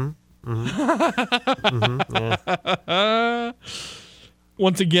 Yeah.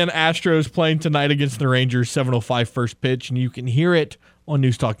 Once again, Astros playing tonight against the Rangers, 7:05 first pitch, and you can hear it on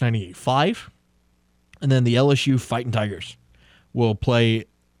News Talk 98.5. And then the LSU Fighting Tigers will play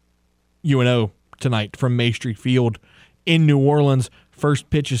UNO tonight from May Street Field in New Orleans.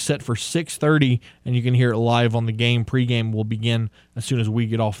 First pitch is set for 6:30, and you can hear it live on the game. Pre-game will begin as soon as we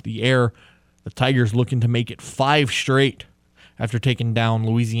get off the air. The Tigers looking to make it 5 straight after taking down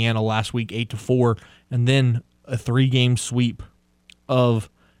Louisiana last week 8-4, and then a 3-game sweep of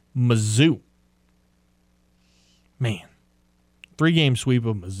Mizzou. Man, 3-game sweep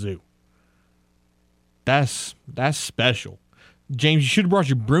of Mizzou. That's special. James, you should have brought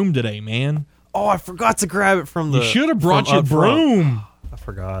your broom today, man. Oh, I forgot to grab it from the. You should have brought your broom. I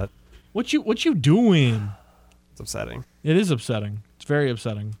forgot. What you doing? It's upsetting. It is upsetting. It's very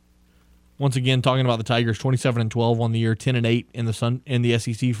upsetting. Once again, talking about the Tigers, 27-12 on the year, 10-8 in the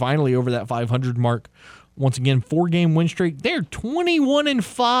SEC. Finally over that 500 mark. Once again, 4-game win streak. They're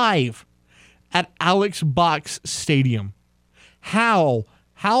 21-5 at Alex Box Stadium. How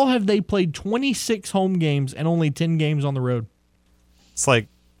have they played 26 home games and only 10 games on the road? It's like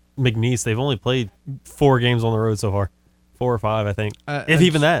McNeese. They've only played 4 games on the road so far. 4 or 5, I think. If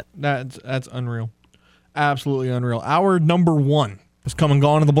even that. That's unreal. Absolutely unreal. Hour number 1 has come and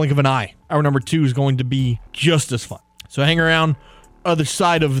gone in the blink of an eye. Hour number 2 is going to be just as fun. So hang around. other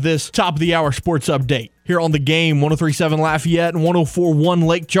side of this top of the hour sports update here on the Game. 103.7 Lafayette and 104.1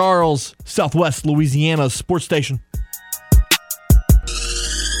 Lake Charles, Southwest Louisiana's sports station.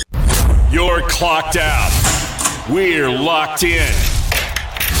 You're clocked out. We're locked in.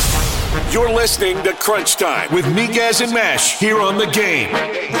 You're listening to Crunch Time with Miguez and Mesh here on the Game.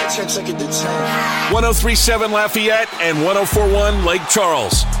 103.7 Lafayette and 104.1 Lake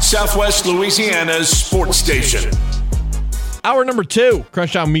Charles, Southwest Louisiana's sports station. Hour number 2,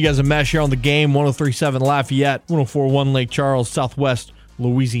 Crunch Time with Miguez and Mesh here on the Game. 103.7 Lafayette, 104.1 Lake Charles, Southwest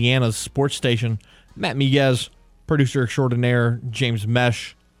Louisiana's sports station. Matt Miguez, producer extraordinaire, James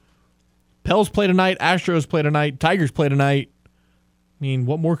Mesh. Pels play tonight, Astros play tonight, Tigers play tonight. I mean,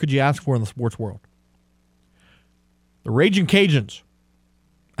 what more could you ask for in the sports world? The Raging Cajuns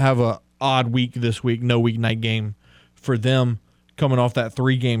have an odd week this week, no weeknight game for them, coming off that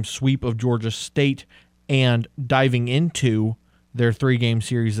 3-game sweep of Georgia State and diving into their 3-game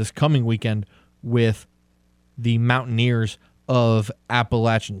series this coming weekend with the Mountaineers of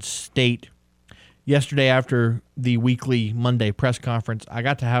Appalachian State. Yesterday, after the weekly Monday press conference, I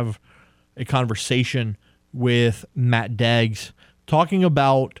got to have a conversation with Matt Deggs talking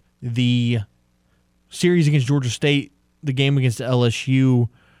about the series against Georgia State, the game against LSU,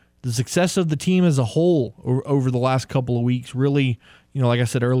 the success of the team as a whole over the last couple of weeks, really, like I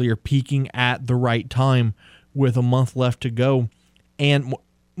said earlier, peaking at the right time with a month left to go. And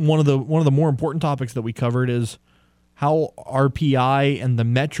one of the more important topics that we covered is how RPI and the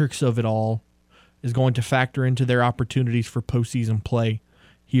metrics of it all is going to factor into their opportunities for postseason play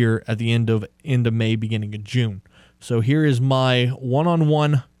here at the end of May, beginning of June. So here is my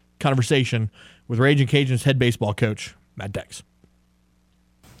one-on-one conversation with Raging Cajuns head baseball coach, Matt Deggs.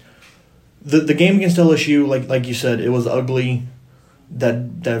 The game against LSU, like you said, it was ugly.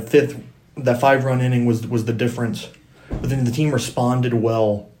 That 5-run inning was the difference. But then the team responded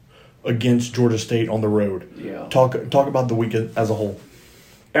well against Georgia State on the road. Yeah. Talk about the week as a whole.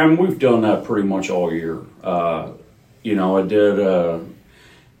 And we've done that pretty much all year. I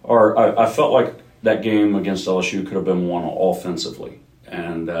felt like that game against LSU could have been won offensively.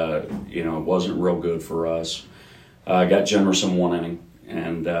 And, it wasn't real good for us. Got generous in one inning.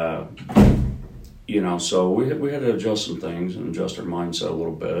 And, so we had to adjust some things and adjust our mindset a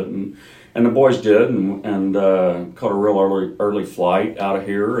little bit. And the boys did and caught a real early flight out of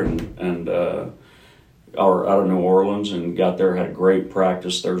here and out of New Orleans and got there, had a great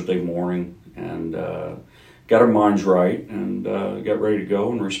practice Thursday morning and got our minds right and got ready to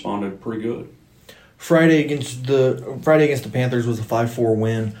go and responded pretty good. Friday against the Panthers was a 5-4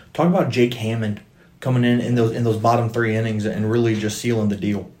 win. Talk about Jake Hammond coming in those bottom 3 innings and really just sealing the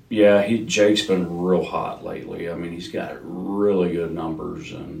deal. Yeah, Jake's been real hot lately. I mean, he's got really good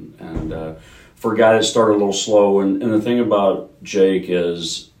numbers and for a guy that started a little slow. And the thing about Jake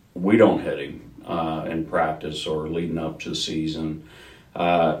is we don't hit him in practice or leading up to the season,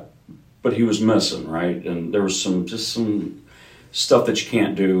 but he was missing, right? And there was some stuff that you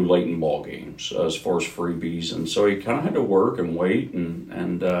can't do late in ball games as far as freebies, and so he kind of had to work and wait,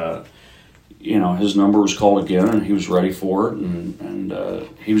 and his number was called again, and he was ready for it,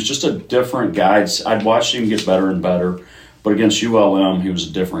 and he was just a different guy. I'd watched him get better and better, but against ULM, he was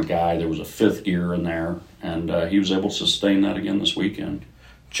a different guy. There was a 5th gear in there, and he was able to sustain that again this weekend.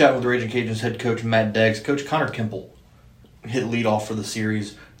 Chat with the Raging Cajuns head coach Matt Deggs. Coach Connor Kimple hit leadoff for the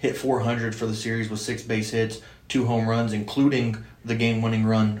series, hit .400 for the series with 6 base hits, 2 home runs, including the game-winning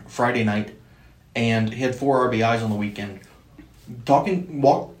run Friday night, and he had 4 RBIs on the weekend.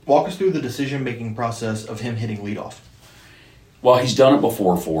 Walk us through the decision-making process of him hitting leadoff. Well, he's done it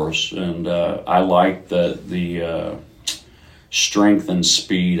before for us, and I like the strength and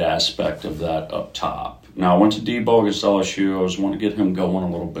speed aspect of that up top. Now, I went to Debo against LSU. I was wanting to get him going a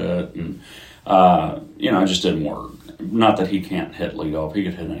little bit, and it just didn't work. Not that he can't hit leadoff. He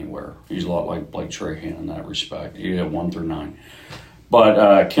could hit anywhere. He's a lot like Blake Trahan in that respect. He hit 1 through 9.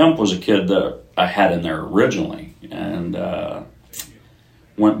 But Kemp was a kid that I had in there originally, and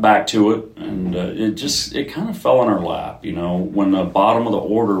went back to it, and it kind of fell in our lap. When the bottom of the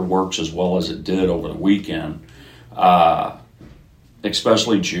order works as well as it did over the weekend,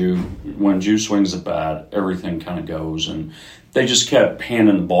 especially Jew, when Jew swings the bat, everything kind of goes, and they just kept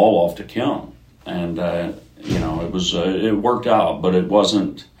handing the ball off to Kemp, and it worked out, but it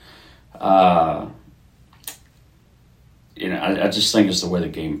wasn't. I just think it's the way the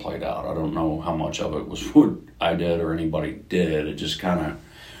game played out. I don't know how much of it was what I did or anybody did. It just kind of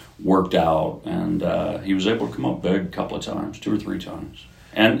worked out, and he was able to come up big a couple of times, 2 or 3 times.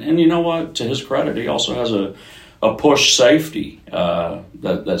 And you know what? To his credit, he also has a push safety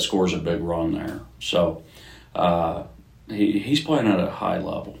that scores a big run there. So he's playing at a high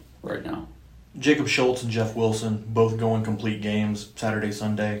level right now. Jacob Schultz and Jeff Wilson both going complete games Saturday,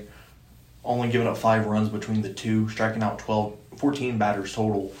 Sunday. Only giving up 5 runs between the two, striking out 14 batters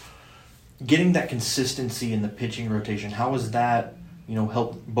total. Getting that consistency in the pitching rotation, how has that,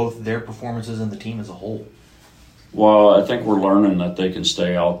 helped both their performances and the team as a whole? Well, I think we're learning that they can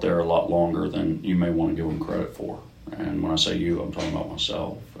stay out there a lot longer than you may want to give them credit for. And when I say you, I'm talking about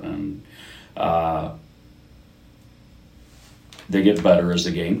myself. And they get better as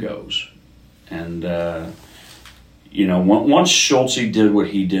the game goes. And, once Schultz did what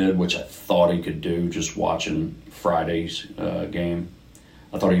he did, which I thought he could do just watching Friday's game,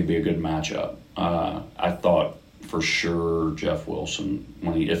 I thought he'd be a good matchup. I thought for sure Jeff Wilson,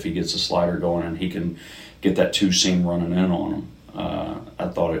 if he gets a slider going and he can get that 2-seam running in on him, I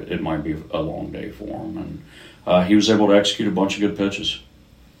thought it might be a long day for him. And he was able to execute a bunch of good pitches.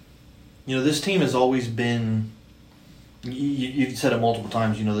 This team has always been, you've said it multiple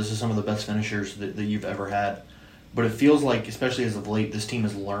times, this is some of the best finishers that you've ever had. But it feels like, especially as of late, this team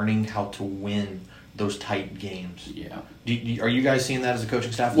is learning how to win those tight games. Yeah. Are you guys seeing that as a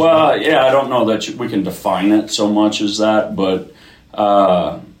coaching staff? Well, yeah, I don't know that we can define it so much as that, but,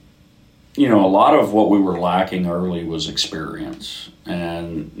 a lot of what we were lacking early was experience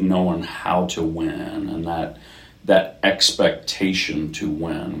and knowing how to win and that expectation to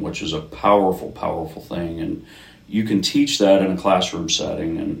win, which is a powerful, powerful thing. And you can teach that in a classroom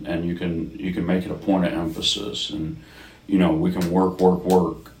setting, and you can make it a point of emphasis, and we can work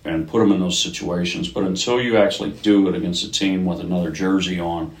and put them in those situations. But until you actually do it against a team with another jersey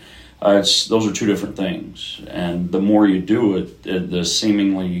on, those are two different things. And the more you do it, the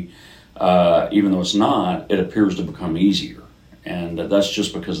seemingly, even though it's not, it appears to become easier. And that's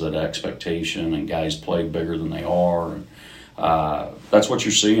just because of that expectation, and guys play bigger than they are. And, that's what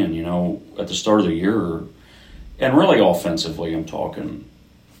you're seeing, at the start of the year. And really offensively, I'm talking,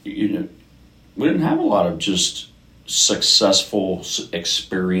 we didn't have a lot of just successful,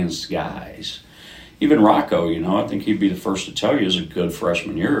 experienced guys. Even Rocco, I think he'd be the first to tell you, is a good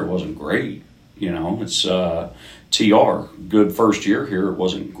freshman year. It wasn't great. It's TR, good first year here. It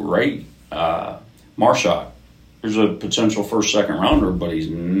wasn't great. Marshak, there's a potential first, second rounder, but he's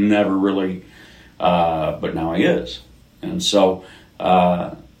never really, but now he is. And so, it's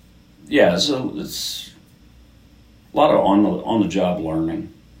a lot of on the job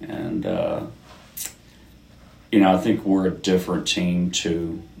learning, and I think we're a different team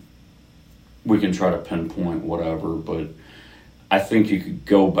too. We can try to pinpoint whatever, but I think you could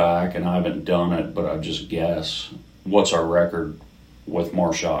go back, and I haven't done it, but I just guess what's our record with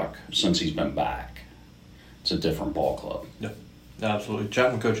Marshak since he's been back. It's a different ball club. Yeah, absolutely.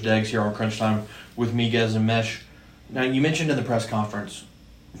 Chatting with Coach Deggs here on Crunch Time with Miguez and Mesh. Now, you mentioned in the press conference,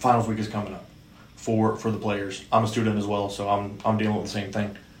 finals week is coming up for the players. I'm a student as well, so I'm dealing with the same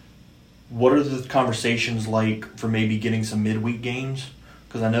thing. What are the conversations like for maybe getting some midweek games?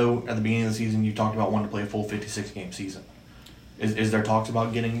 Because I know at the beginning of the season you talked about wanting to play a full 56-game season. Is there talks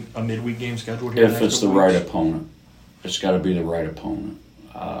about getting a midweek game scheduled here? If it's the right opponent. It's got to be the right opponent.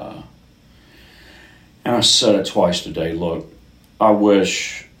 And I said it twice today. Look, I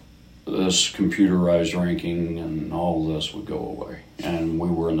wish this computerized ranking and all this would go away, and we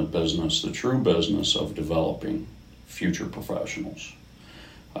were in the true business of developing future professionals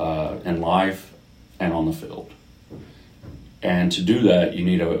in life and on the field. And to do that, you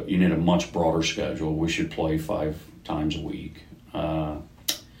need a much broader schedule. We should play 5 times a week, and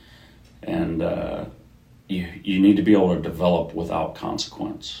you need to be able to develop without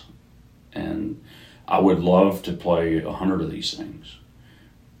consequence. And I would love to play 100 of these things.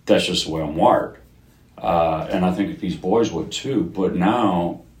 That's just the way I'm wired, and I think these boys would too. But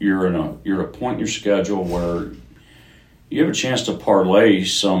now you're at a point in your schedule where you have a chance to parlay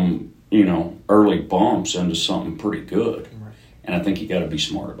some early bumps into something pretty good, right. And I think you got to be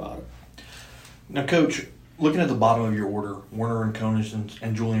smart about it. Now, Coach, looking at the bottom of your order, Werner and Konis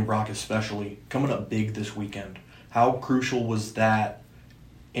and Julian Brock especially coming up big this weekend. How crucial was that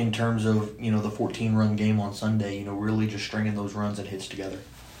in terms of the 14-run game on Sunday? Really just stringing those runs and hits together.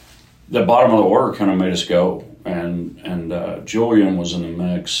 The bottom of the order kind of made us go, and Julian was in the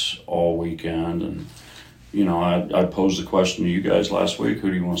mix all weekend, and I posed the question to you guys last week, who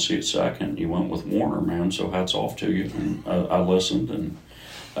do you want to see at second? You went with Warner, man, so hats off to you. And I listened, and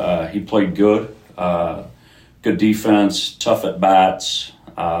he played good, good defense, tough at bats.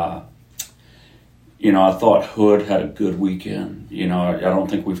 I thought Hood had a good weekend. I don't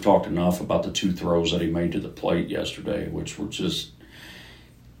think we've talked enough about the 2 throws that he made to the plate yesterday, which were just,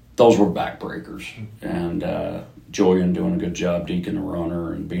 those were backbreakers. And Julian doing a good job deking the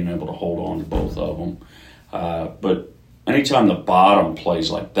runner and being able to hold on to both of them. But anytime the bottom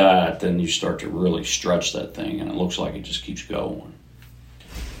plays like that, then you start to really stretch that thing, and it looks like it just keeps going.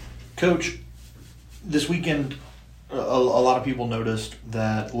 Coach, this weekend, a lot of people noticed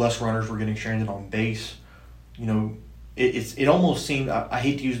that less runners were getting stranded on base. You know, it almost seemed, I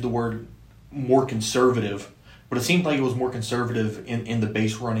hate to use the word more conservative, but it seemed like it was more conservative in the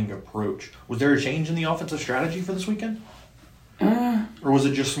base running approach. Was there a change in the offensive strategy for this weekend? Or was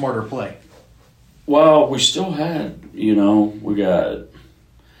it just smarter play? Well, we still had, we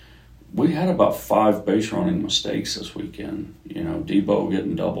had about 5 base running mistakes this weekend. Debo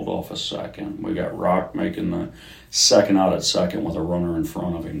getting doubled off a second. We got Rock making the second out at second with a runner in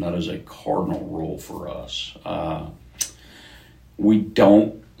front of him. That is a cardinal rule for us. We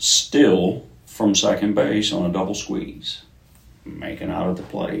don't steal from second base on a double squeeze, making out at the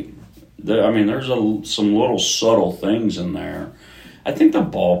plate. There's some little subtle things in there. I think the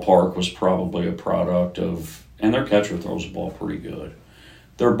ballpark was probably a product of, and their catcher throws the ball pretty good.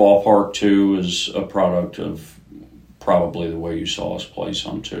 Their ballpark, too, is a product of probably the way you saw us play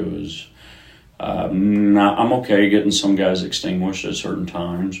some, too. Is I'm okay getting some guys extinguished at certain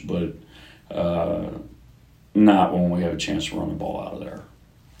times, but not when we have a chance to run the ball out of there.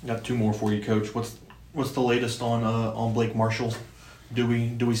 Got 2 more for you, Coach. What's the latest on Blake Marshall? Do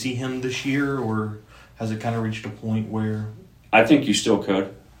we see him this year, or has it kind of reached a point where? I think you still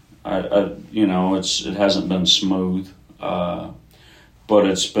could. It hasn't been smooth, but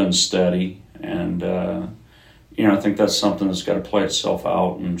it's been steady, and I think that's something that's got to play itself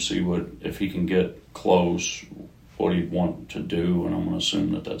out and see if he can get close, what he'd want to do, and I'm going to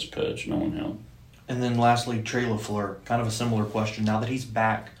assume that that's pitch, knowing him. And then lastly, Trey LaFleur, kind of a similar question. Now that he's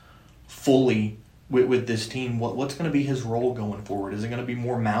back fully with this team, what's going to be his role going forward? Is it going to be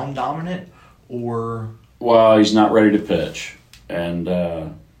more mound dominant, or? Well, he's not ready to pitch. And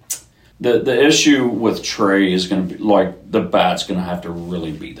the issue with Trey is going to be, the bat's going to have to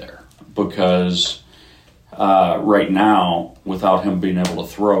really be there. Because right now, without him being able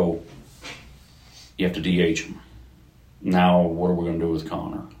to throw, you have to DH him. Now, what are we going to do with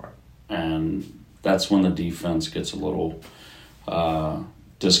Connor? And that's when the defense gets a little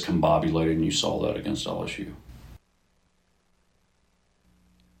discombobulated, and you saw that against LSU.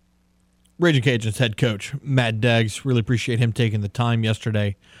 Raging Cajuns head coach Matt Deggs, really appreciate him taking the time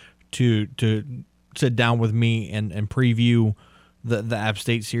yesterday to sit down with me and preview the App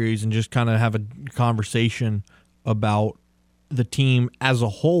State series and just kind of have a conversation about the team as a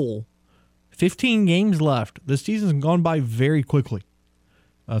whole. 15 games left. This season's gone by very quickly.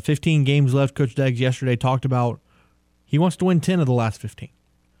 15 games left. Coach Deggs yesterday talked about he wants to win 10 of the last 15.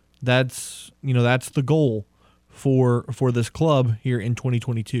 That's the goal for this club here in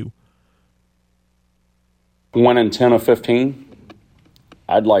 2022. Winning 10 of 15,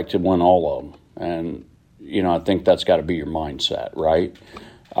 I'd like to win all of them. And, I think that's got to be your mindset, right?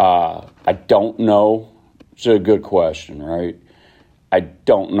 I don't know. It's a good question, right? I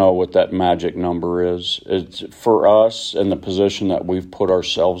don't know what that magic number is. It's for us in the position that we've put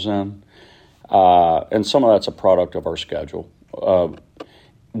ourselves in. And some of that's a product of our schedule.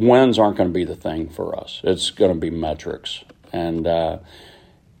 Wins aren't going to be the thing for us. It's going to be metrics. And,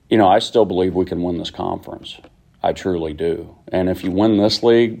 I still believe we can win this conference. I truly do. And if you win this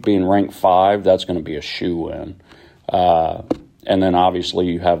league, being ranked 5, that's going to be a shoe-in. And then obviously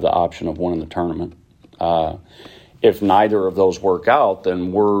you have the option of winning the tournament. If neither of those work out,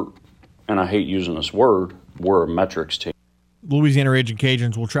 then we're, and I hate using this word, we're a metrics team. Louisiana Raging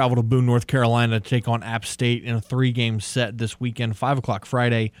Cajuns will travel to Boone, North Carolina to take on App State in a 3-game set this weekend, 5 o'clock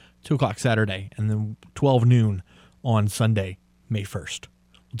Friday, 2 o'clock Saturday, and then 12 noon on Sunday, May 1st.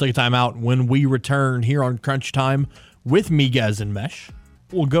 We'll take a time out. When we return here on Crunch Time with Miguez and Mesh,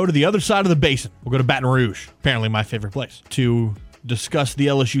 we'll go to the other side of the basin. We'll go to Baton Rouge, apparently my favorite place, to discuss the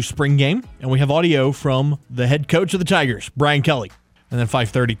LSU spring game. And we have audio from the head coach of the Tigers, Brian Kelly. And then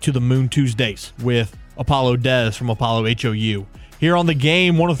 5:30 to the Moon Tuesdays with Apollo Dez from Apollo HOU. Here on the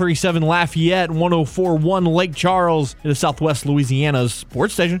game, 103.7 Lafayette, 104.1 Lake Charles. It is Southwest Louisiana's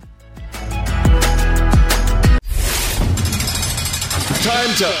sports station.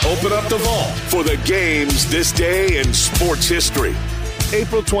 Time to open up the vault for the games this day in sports history.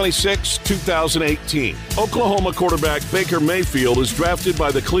 April 26, 2018. Oklahoma quarterback Baker Mayfield is drafted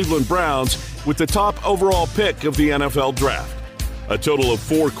by the Cleveland Browns with the top overall pick of the NFL draft. A total of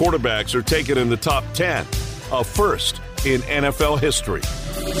 4 quarterbacks are taken in the top 10, a first in NFL history.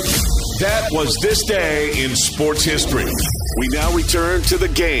 That was this day in sports history. We now return to the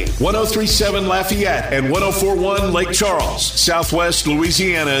game. 103.7 Lafayette and 104.1 Lake Charles, Southwest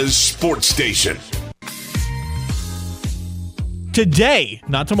Louisiana's sports station. Today,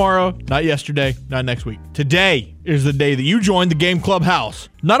 not tomorrow, not yesterday, not next week. Today is the day that you join the Game Clubhouse.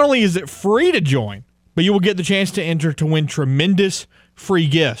 Not only is it free to join, but you will get the chance to enter to win tremendous free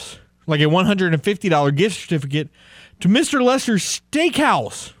gifts, like a $150 gift certificate to Mr. Lester's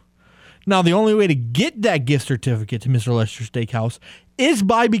Steakhouse. Now, the only way to get that gift certificate to Mr. Lester's Steakhouse is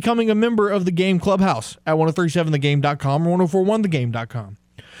by becoming a member of the Game Clubhouse at 1037thegame.com or 1041thegame.com.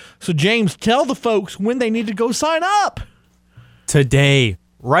 So, James, tell the folks when they need to go sign up. Today,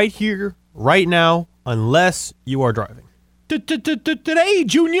 right here, right now, unless you are driving. Today,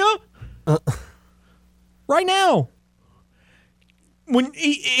 Junior. Right now.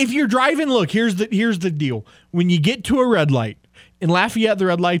 If you're driving, look, here's the deal. When you get to a red light, in Lafayette, the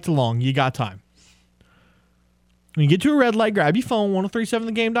red light's long. You got time. When you get to a red light, grab your phone,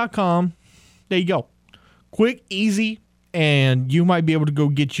 1037thegame.com. There you go. Quick, easy, and you might be able to go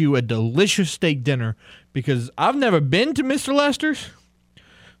get you a delicious steak dinner, because I've never been to Mr. Lester's,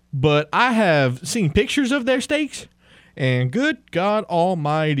 but I have seen pictures of their steaks, and good God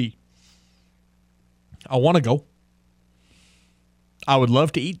almighty, I want to go. I would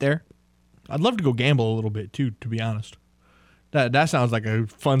love to eat there. I'd love to go gamble a little bit too, to be honest. That sounds like a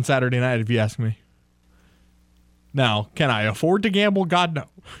fun Saturday night if you ask me. Now, can I afford to gamble? God, no.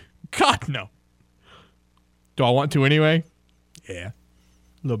 God, no. Do I want to anyway? Yeah, a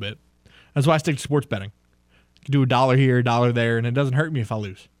little bit. That's why I stick to sports betting. I can do $1 here, $1 there, and it doesn't hurt me if I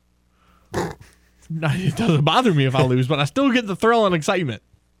lose. It doesn't bother me if I lose, but I still get the thrill and excitement.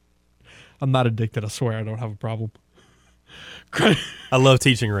 I'm not addicted. I swear I don't have a problem. I love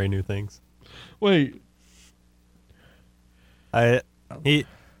teaching Ray new things. Wait.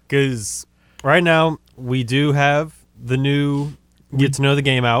 Because right now we do have the new Get to Know the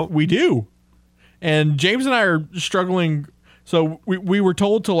Game out. We do. And James and I are struggling. So we were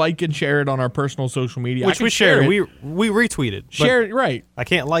told to like and share it on our personal social media. Which we shared. We retweeted. Share it, right. I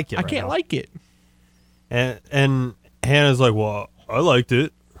can't like it. I can't like it. And Hannah's like, well, I liked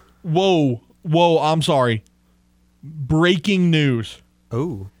it. Whoa, I'm sorry. Breaking news.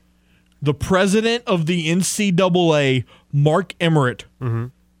 Oh. The president of the NCAA, Mark Emmert,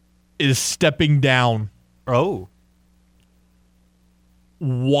 is stepping down. Oh.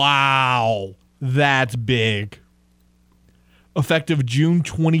 Wow. That's big. Effective June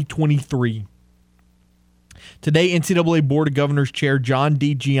 2023. Today, NCAA Board of Governors Chair John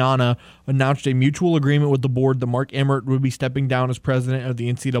D. Gianna announced a mutual agreement with the board that Mark Emmert would be stepping down as president of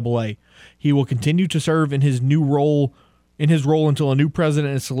the NCAA. He will continue to serve in his role until a new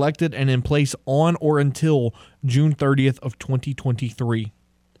president is selected and in place on or until June 30th of 2023.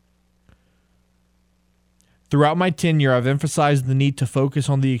 Throughout my tenure, I've emphasized the need to focus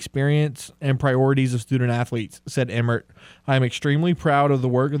on the experience and priorities of student athletes, said Emmert. I am extremely proud of the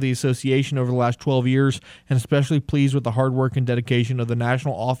work of the association over the last 12 years and especially pleased with the hard work and dedication of the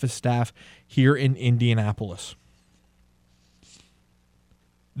national office staff here in Indianapolis.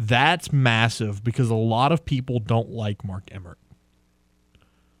 That's massive because a lot of people don't like Mark Emmert.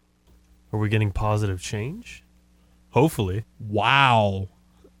 Are we getting positive change? Hopefully. Wow.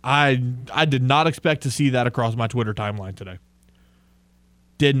 I did not expect to see that across my Twitter timeline today.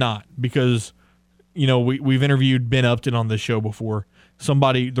 Did not, because we've interviewed Ben Upton on this show before.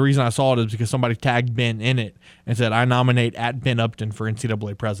 The reason I saw it is because somebody tagged Ben in it and said, I nominate at Ben Upton for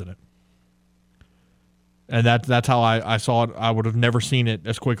NCAA president. And that's how I saw it. I would have never seen it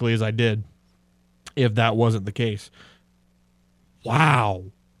as quickly as I did if that wasn't the case. Wow.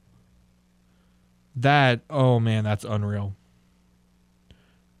 Oh man, that's unreal.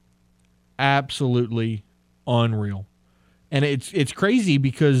 Absolutely unreal. And it's crazy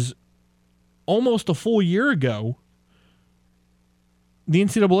because almost a full year ago, the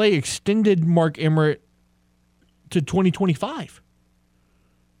NCAA extended Mark Emmert to 2025.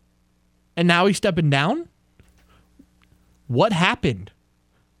 And now he's stepping down? What happened?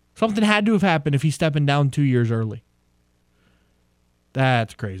 Something had to have happened if he's stepping down 2 years early.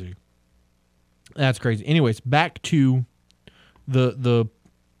 That's crazy. That's crazy. Anyways, back to the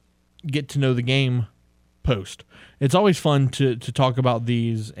Get to Know the Game post. It's always fun to talk about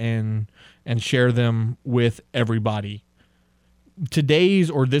these and share them with everybody. Today's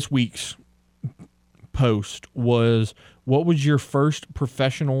or this week's post was, what was the first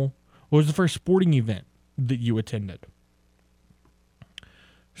sporting event that you attended?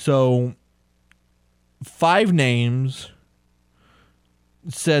 So 5 names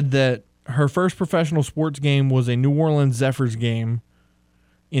said that her first professional sports game was a New Orleans Zephyrs game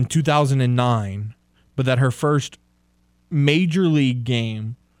in 2009, but that her first major league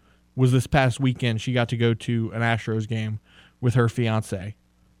game was this past weekend. She got to go to an Astros game with her fiance.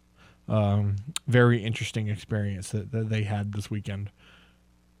 Very interesting experience that they had this weekend.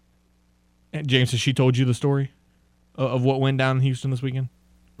 And James, has she told you the story of what went down in Houston this weekend?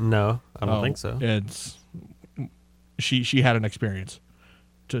 No, I don't think so. She had an experience,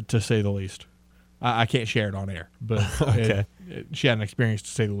 to say the least. I can't share it on air, but Okay. She had an experience, to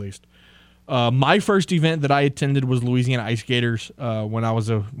say the least. My first event that I attended was Louisiana Ice Skaters. When I was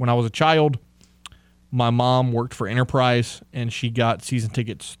a child, my mom worked for Enterprise, and she got season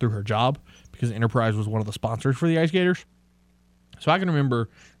tickets through her job because Enterprise was one of the sponsors for the Ice Skaters. So I can remember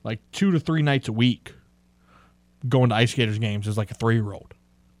like 2 to 3 nights a week going to Ice Skaters games as like a 3-year-old.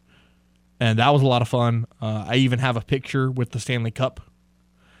 And that was a lot of fun. I even have a picture with the Stanley Cup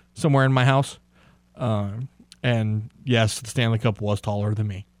somewhere in my house. And yes, the Stanley Cup was taller than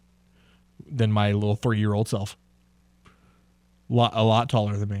my little 3-year-old self. A lot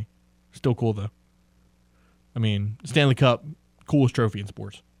taller than me. Still cool though. I mean, Stanley Cup, coolest trophy in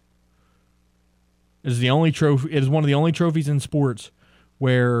sports. It is the only trophy. It is one of the only trophies in sports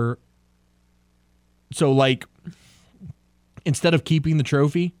where, so like, instead of keeping the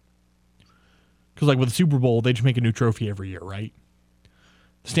trophy, because like with the Super Bowl, they just make a new trophy every year, right?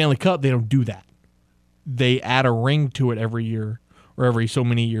 The Stanley Cup, they don't do that. They add a ring to it every year or every so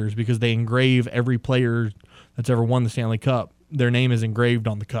many years because they engrave every player that's ever won the Stanley Cup. Their name is engraved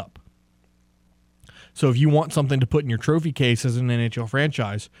on the cup. So if you want something to put in your trophy case as an NHL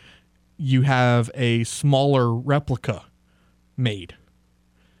franchise, you have a smaller replica made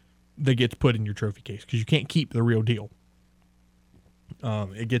that gets put in your trophy case because you can't keep the real deal.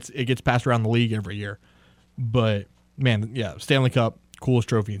 It gets passed around the league every year. But, man, yeah, Stanley Cup, coolest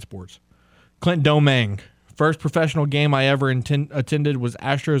trophy in sports. Clint Domingue, first professional game I ever attended was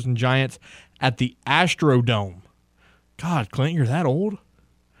Astros and Giants at the Astrodome. God, Clint, you're that old?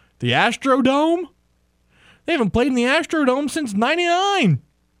 The Astrodome? They haven't played in the Astrodome since 99.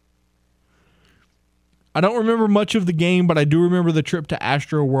 I don't remember much of the game, but I do remember the trip to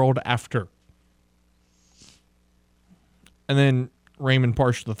Astro World after. And then Raymond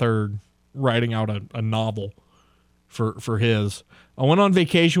Parsh III writing out a novel for his. I went on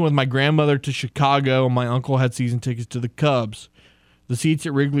vacation with my grandmother to Chicago, and my uncle had season tickets to the Cubs. The seats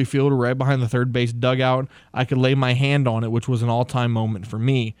at Wrigley Field were right behind the third base dugout. I could lay my hand on it, which was an all-time moment for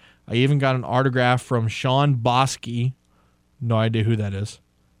me. I even got an autograph from Sean Bosky. No idea who that is.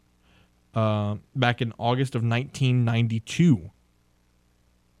 Back in August of 1992.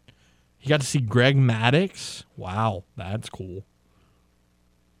 He got to see Greg Maddux. Wow, that's cool.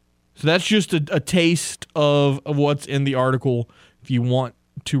 So that's just a taste of what's in the article. If you want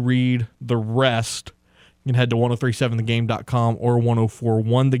to read the rest, you can head to 1037thegame.com or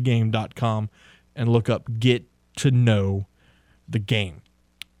 1041thegame.com and look up Get to Know the Game.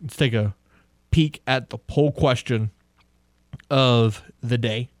 Let's take a peek at the poll question of the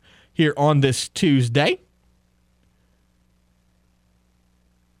day here on this Tuesday.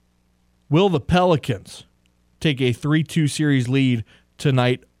 Will the Pelicans take a 3-2 series lead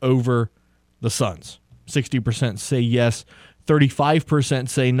tonight over the Suns? 60% say yes, 35%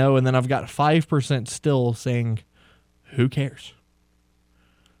 say no, and then I've got 5% still saying, who cares?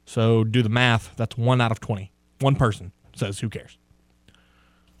 So do the math. That's 1 out of 20. One person says, who cares?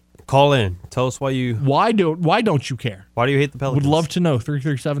 Call in. Tell us why don't you care? Why do you hate the Pelicans? Would love to know.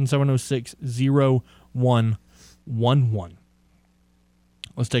 337-706-0111.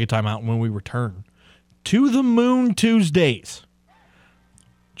 Let's take a time out when we return to the Moon Tuesdays.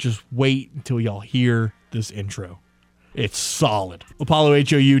 Just wait until y'all hear this intro. It's solid. Apollo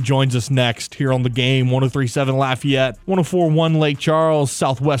HOU joins us next here on the Game. 103.7 Lafayette, 104.1 Lake Charles,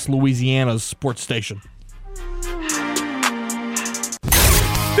 Southwest Louisiana's sports station.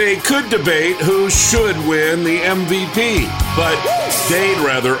 They could debate who should win the MVP, but they'd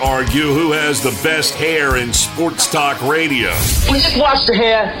rather argue who has the best hair in sports talk radio. We just wash the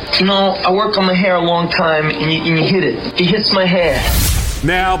hair. You know, I work on my hair a long time, and you hit it. It hits my hair.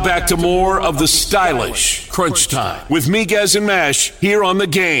 Now back to more of the stylish Crunch Time with Miguez and Mash here on the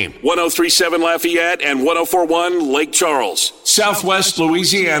Game. 103.7 Lafayette and 104.1 Lake Charles, Southwest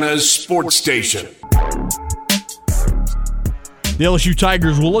Louisiana's sports station. The LSU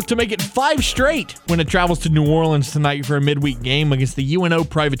Tigers will look to make it 5 straight when it travels to New Orleans tonight for a midweek game against the UNO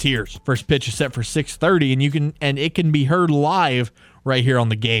Privateers. First pitch is set for 6:30, and it can be heard live right here on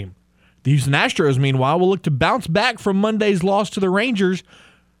the Game. The Houston Astros, meanwhile, will look to bounce back from Monday's loss to the Rangers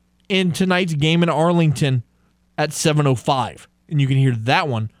in tonight's game in Arlington at 7:05. And you can hear that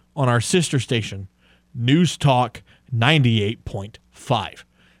one on our sister station, News Talk 98.5.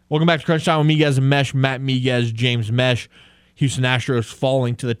 Welcome back to Crunch Time with Miguez and Mesh. Matt Miguez, James Mesh. Houston Astros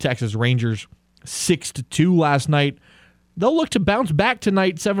falling to the Texas Rangers 6-2 last night. They'll look to bounce back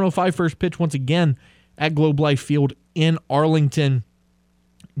tonight, 7:05 first pitch once again at Globe Life Field in Arlington.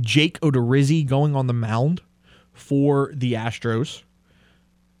 Jake Odorizzi going on the mound for the Astros,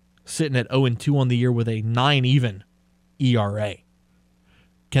 sitting at 0-2 on the year with a 9-even ERA.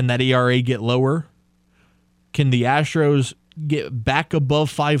 Can that ERA get lower? Can the Astros get back above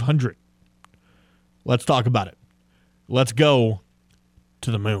 500? Let's talk about it. Let's go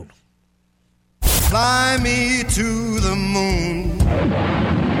to the moon. Fly me to the moon.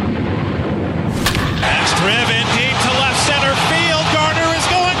 That's driven deep to left center field. Gardner is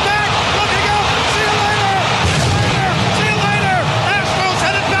going back. Looking up. See you later. See you later. Astros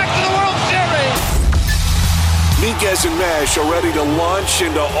headed back to the World Series. Miguez and Mash are ready to launch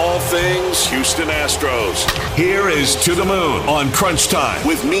into all things Houston Astros. Here is To the Moon on Crunch Time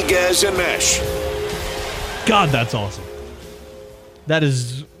with Miguez and Mash. God, that's awesome.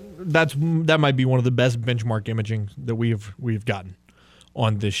 That might be one of the best benchmark imaging that we've gotten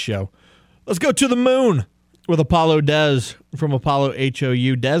on this show. Let's go to the moon with Apollo Dez from Apollo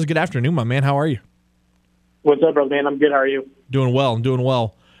HOU. Dez, good afternoon, my man. How are you? What's up, brother, man? I'm good. How are you? Doing well. I'm doing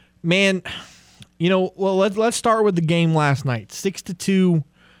well. Man, let's start with the game last night. 6-2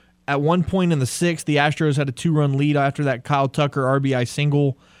 at one point in the sixth. The Astros had a 2-run lead after that Kyle Tucker RBI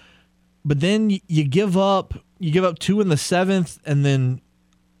single. But then you give up 2 in the seventh and then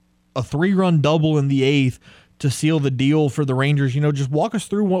a 3-run double in the eighth to seal the deal for the Rangers. Just walk us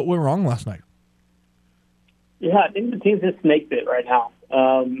through what went wrong last night. Yeah, I think the team's just snake bit right now.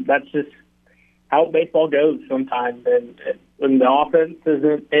 That's just how baseball goes sometimes. And when the offense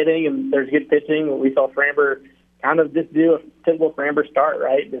isn't hitting and there's good pitching, we saw Framber kind of just do a typical Framber start,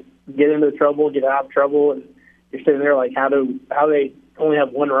 right? Just get into trouble, get out of trouble, and you're sitting there like, how they only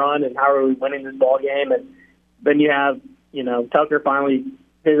have 1 run and how are we winning this ball game? And then you have, Tucker finally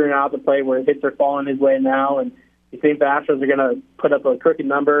figuring out the play where his hits are falling his way now, and you think the Astros are going to put up a crooked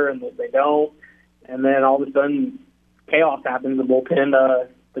number, and they don't. And then all of a sudden, chaos happens in the bullpen.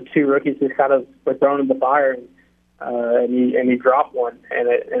 The 2 rookies just kind of were thrown in the fire, and he dropped one, and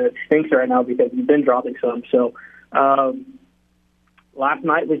it stinks right now because he's been dropping some. So last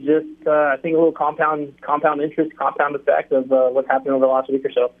night was just, I think, a little compound interest, compound effect of what's happened over the last week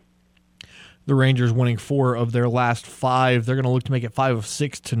or so. The Rangers winning 4 of their last 5. They're going to look to make it 5 of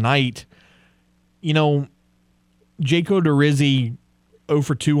 6 tonight. Jake Odorizzi, 0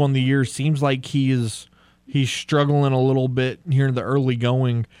 for 2 on the year, seems like he's struggling a little bit here in the early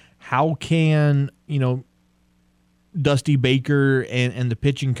going. How can, Dusty Baker and the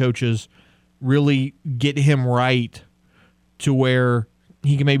pitching coaches really get him right to where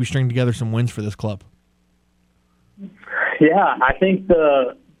he can maybe string together some wins for this club? Yeah, I think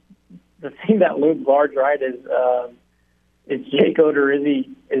the thing that looms large, right, is Jake Odorizzi.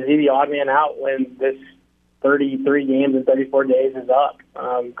 Is he the odd man out when this 33 games in 34 days is up?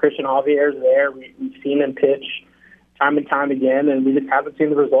 Christian Javier's there. We've seen him pitch time and time again, and we just haven't seen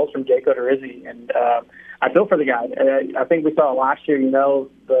the results from Jake Odorizzi. And I feel for the guy. I think we saw it last year.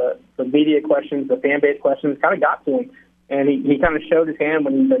 The media questions, the fan base questions kind of got to him. And he kind of showed his hand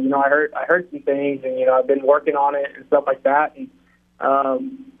when he said, I heard some things, and, I've been working on it and stuff like that. And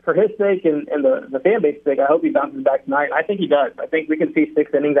for his sake and the fan base sake, I hope he bounces back tonight. I think he does. I think we can see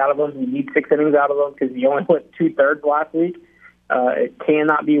 6 innings out of him. We need 6 innings out of him because he only went 2/3 last week. It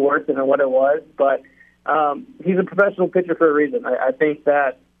cannot be worse than what it was. But he's a professional pitcher for a reason. I think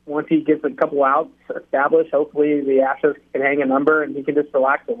that once he gets a couple outs established, hopefully the Astros can hang a number and he can just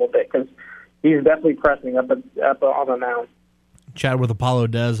relax a little bit because he's definitely pressing up on the mound. Chat with Apollo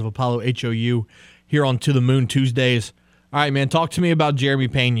Dez of Apollo HOU here on To the Moon Tuesdays. All right, man, talk to me about Jeremy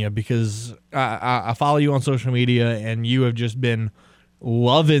Pena because I follow you on social media and you have just been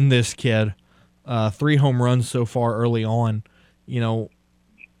loving this kid. 3 home runs so far early on.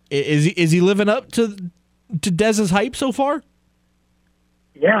 Is he living up to Dez's hype so far?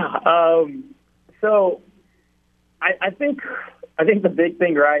 Yeah. So I think the big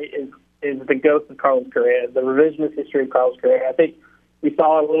thing, right, is the ghost of Carlos Correa, the revisionist history of Carlos Correa. I think we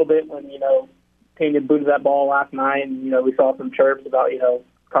saw it a little bit when, Pena booted that ball last night, and, we saw some chirps about,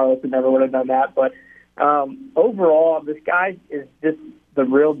 Carlos would never would have done that. But overall, this guy is just the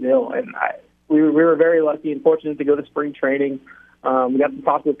real deal. And we were very lucky and fortunate to go to spring training. We got to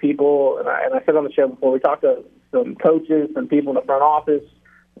talk with people, and I said on the show before, we talked to some coaches, some people in the front office,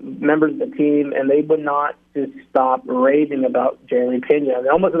 members of the team, and they would not just stop raving about Jeremy Pena. I mean,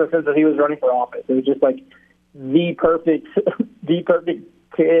 almost in the sense that he was running for office. It was just like the perfect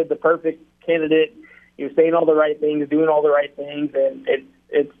kid, the perfect candidate. He was saying all the right things, doing all the right things, and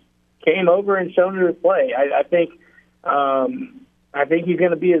it came over and shown in his play. I think I think he's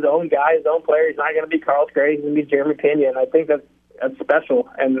going to be his own guy, his own player. He's not going to be Carlos Gray. He's going to be Jeremy Pena, and I think that's special.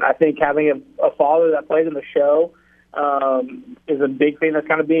 And I think having a father that played in the show is a big thing that's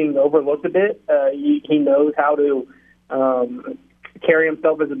kind of being overlooked a bit. He knows how to carry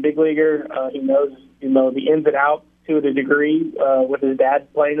himself as a big leaguer. He knows, the ins and outs to a degree with his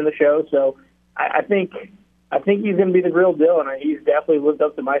dad playing in the show. So I think he's going to be the real deal, and he's definitely lived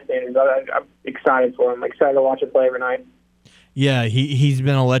up to my standards. I'm excited for him. I'm excited to watch him play every night. Yeah, he's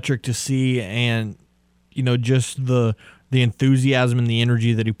been electric to see, and just the enthusiasm and the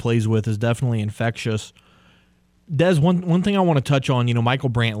energy that he plays with is definitely infectious. Des, one thing I want to touch on, Michael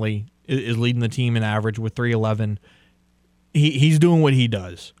Brantley is leading the team in average with 311. He's doing what he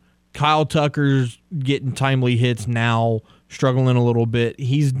does. Kyle Tucker's getting timely hits now, struggling a little bit.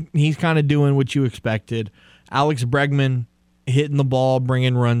 He's kind of doing what you expected. Alex Bregman hitting the ball,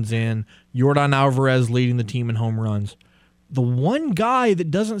 bringing runs in. Yordan Alvarez leading the team in home runs. The one guy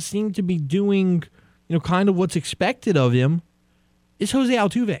that doesn't seem to be doing, kind of what's expected of him is Jose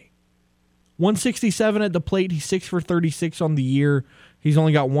Altuve. 167 at the plate. He's 6 for 36 on the year. He's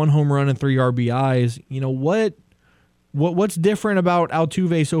only got 1 home run and 3 RBIs. What's different about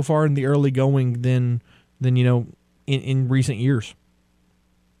Altuve so far in the early going than in recent years?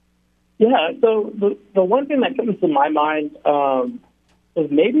 Yeah, so the one thing that comes to my mind is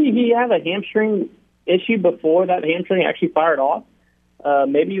maybe he had a hamstring issue before that hamstring actually fired off.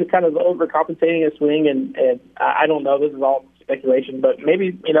 Maybe he was kind of overcompensating his swing, and I don't know. This is all speculation, but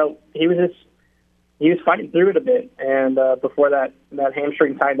maybe he was fighting through it a bit, and before that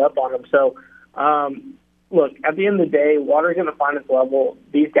hamstring tightened up on him. So, look, at the end of the day, water's going to find its level.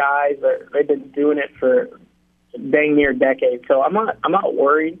 These guys they've been doing it for dang near a decade, so I'm not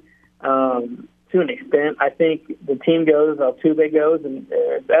worried. To an extent, I think the team goes, Altuve goes, and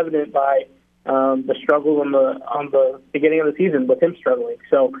it's evident by the struggles on the beginning of the season with him struggling.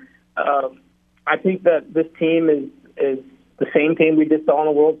 So I think that this team is the same team we just saw in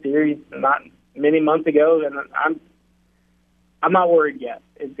the World Series not many months ago, and I'm not worried yet.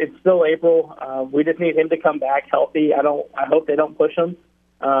 It's still April. We just need him to come back healthy. I hope they don't push him.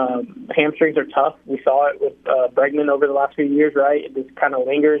 Hamstrings are tough. We saw it with Bregman over the last few years, right? It just kind of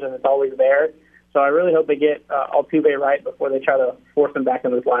lingers, and it's always there. So I really hope they get Altuve right before they try to force him back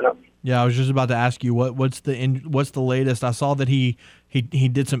in this lineup. Yeah, I was just about to ask you what's the latest. I saw that he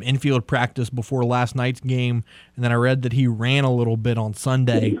did some infield practice before last night's game, and then I read that he ran a little bit on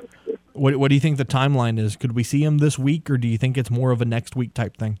Sunday. What do you think the timeline is? Could we see him this week, or do you think it's more of a next week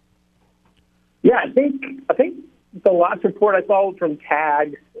type thing? Yeah, I think the last report I saw from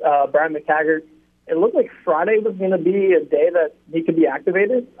Tags, Brian McTaggart, it looked like Friday was going to be a day that he could be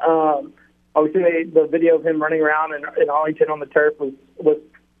activated. Obviously, the video of him running around in Arlington on the turf was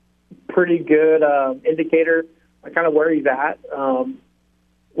pretty good indicator of kind of where he's at.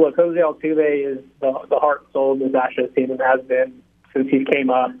 Look, Jose Altuve is the heart and soul of this Astros team and has been since he came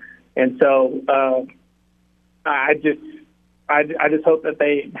up. And so I just hope that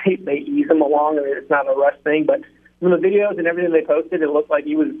they ease him along and it's not a rush thing. But from the videos and everything they posted, it looked like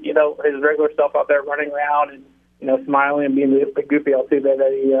he was, his regular self out there running around and, smiling and being the goofy Altuve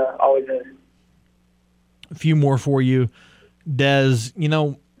that he always is. A few more for you, Des.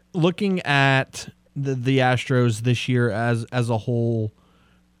 Looking at the Astros this year as a whole,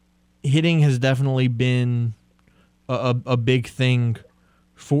 hitting has definitely been a big thing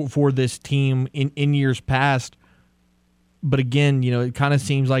for this team in years past. But again, it kind of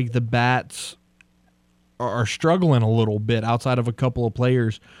seems like the bats are struggling a little bit outside of a couple of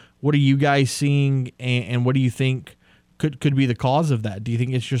players. What are you guys seeing, and what do you think could be the cause of that? Do you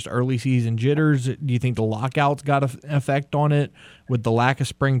think it's just early season jitters? Do you think the lockouts got an effect on it with the lack of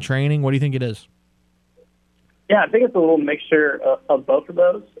spring training? What do you think it is? Yeah, I think it's a little mixture of both of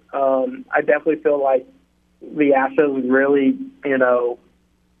those. I definitely feel like the Astros really,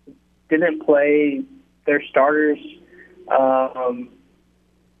 didn't play their starters a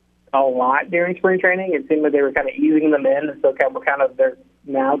lot during spring training. It seemed like they were kind of easing them in, and so they're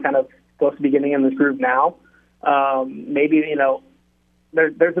now kind of supposed to be getting in this groove now. Maybe,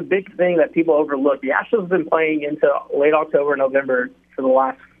 there's a big thing that people overlook. The Astros have been playing into late October, November for the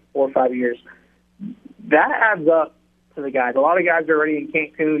last 4 or 5 years. That adds up to the guys. A lot of guys are already in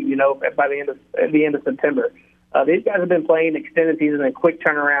Cancun, by the end of September. These guys have been playing extended season and quick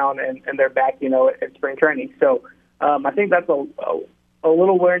turnaround, and they're back, at spring training. So I think that's a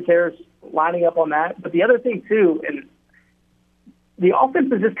little wear and tear lining up on that. But the other thing, too, and the offense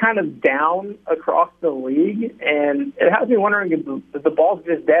is just kind of down across the league, and it has me wondering if the ball's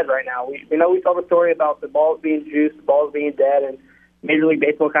just dead right now. We saw the story about the balls being juiced, the balls being dead, and Major League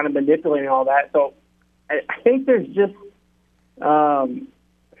Baseball kind of manipulating all that. So I think there's just I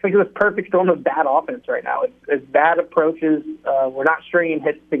think it's a perfect storm of bad offense right now. It's bad approaches. We're not stringing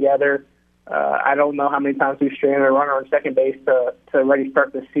hits together. I don't know how many times we've stringed a runner on second base to ready to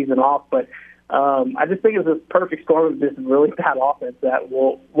start this season off, but I just think it's a perfect storm of this really bad offense that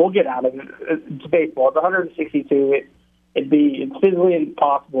we'll get out of it. It's baseball. It's 162. It's physically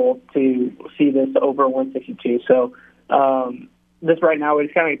impossible to see this over 162. So this right now, we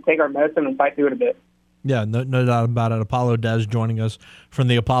just kind of take our medicine and fight through it a bit. Yeah, no doubt about it. Apollo Des joining us from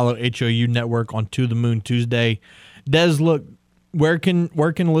the Apollo HOU Network on To the Moon Tuesday. Des, look, where can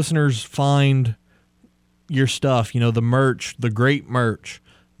listeners find your stuff? You know, the merch, the great merch,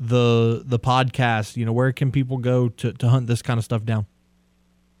 the podcast. You know, where can people go to hunt this kind of stuff down?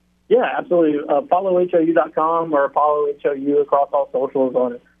 Yeah, absolutely. ApolloHOU.com or Apollo HOU across all socials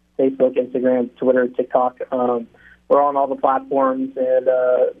on Facebook, Instagram, Twitter, TikTok. We're on all the platforms, and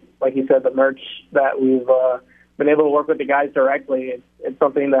like you said, the merch that we've been able to work with the guys directly, it's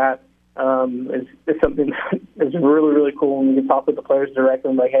something that is something that is really, really cool. And you can talk with the players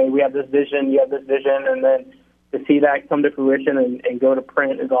directly and like, hey, we have this vision, you have this vision, and then to see that come to fruition and go to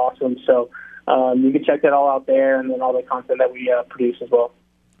print is awesome. So you can check that all out there, and then all the content that we produce as well.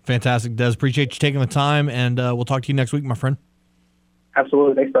 Fantastic, Des. Appreciate you taking the time, and we'll talk to you next week, my friend.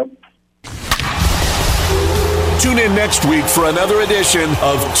 Absolutely. Thanks, bro. Tune in next week for another edition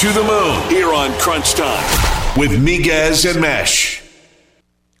of To the Moon here on Crunch Time with Miguez and Mesh.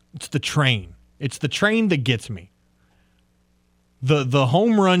 It's the train. It's the train that gets me. The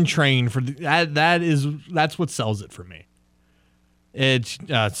home run train for that's what sells it for me. It's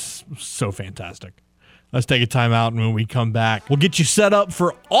so fantastic. Let's take a time out, and when we come back, we'll get you set up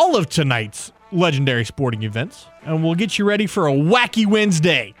for all of tonight's legendary sporting events, and we'll get you ready for a wacky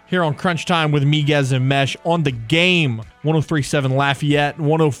Wednesday here on Crunch Time with Miguez and Mesh on the Game. 103.7 Lafayette,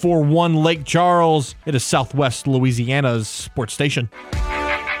 104.1 Lake Charles. It is Southwest Louisiana's sports station.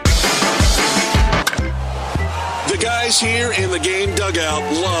 The guys here in the Game dugout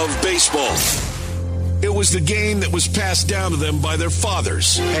love baseball. It was the game that was passed down to them by their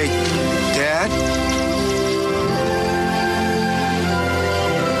fathers. Hey, Dad?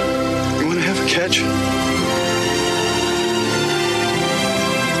 You want to have a catch?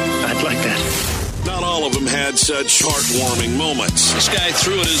 I'd like that. Not all of them had such heartwarming moments. This guy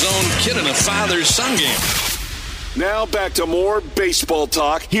threw at his own kid in a father-son game. Now back to more baseball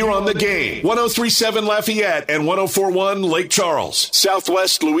talk here on the Game. 103.7 Lafayette and 104.1 Lake Charles,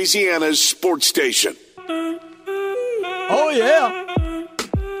 Southwest Louisiana's sports station. Oh, yeah.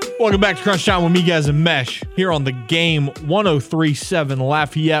 Welcome back to Crunch Time with Miguez and Mesh here on the Game. 103.7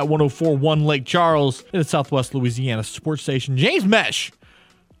 Lafayette, 104.1 Lake Charles. It's Southwest Louisiana's sports station. James Mesh,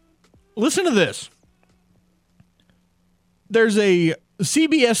 listen to this. There's a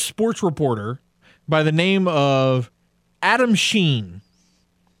CBS sports reporter by the name of Adam Sheen,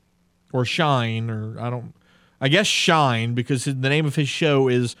 or Shine, or I guess Shine, because the name of his show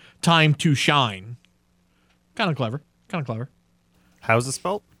is Time to Shine. Kind of clever. How's it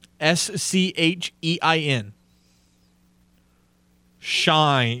spelled? Schein.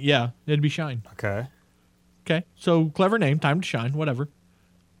 Shine. Yeah, it'd be Shine. Okay, so clever name, Time to Shine, whatever.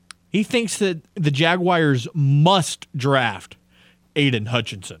 He thinks that the Jaguars must draft Aiden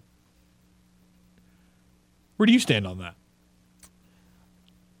Hutchinson. Where do you stand on that?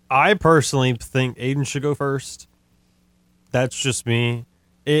 I personally think Aiden should go first. That's just me.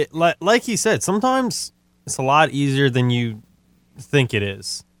 It like he said, sometimes it's a lot easier than you think it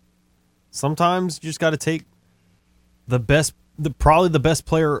is. Sometimes you just got to take probably the best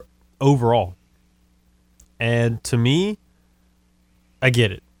player overall. And to me, I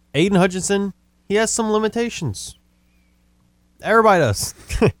get it. Aiden Hutchinson, he has some limitations. Everybody does.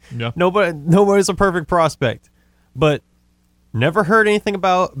 Yeah. Nobody's a perfect prospect. But never heard anything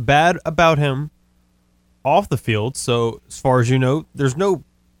bad about him off the field. So as far as you know, there's no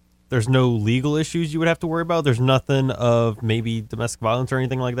legal issues you would have to worry about. There's nothing of maybe domestic violence or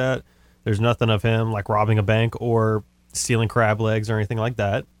anything like that. There's nothing of him like robbing a bank or stealing crab legs or anything like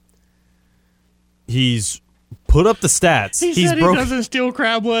that. He's put up the stats. He said he doesn't steal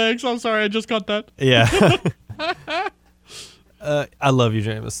crab legs. I'm sorry, I just got that. Yeah. I love you,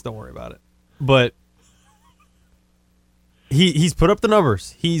 Jameis. Don't worry about it. But he's put up the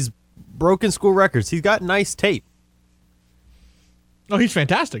numbers. He's broken school records. He's got nice tape. Oh, he's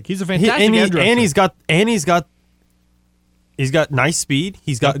fantastic. He's a fantastic edge rusher. He's got nice speed.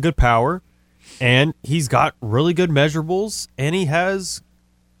 He's got good power, and he's got really good measurables, and he has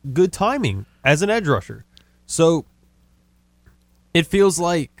good timing as an edge rusher. So it feels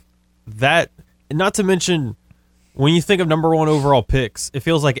like that. Not to mention, when you think of number one overall picks, it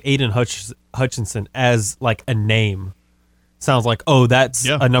feels like Aiden Hutchinson as like a name sounds like, oh, that's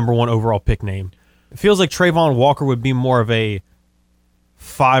a number 1 overall pick name. It feels like Trayvon Walker would be more of a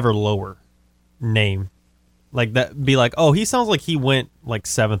 5 or lower name. Like that, be like, oh, he sounds like he went like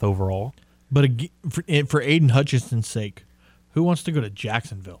 7th overall. But for Aiden Hutchinson's sake, who wants to go to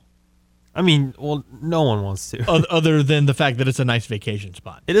Jacksonville? I mean, well, no one wants to. Other than the fact that it's a nice vacation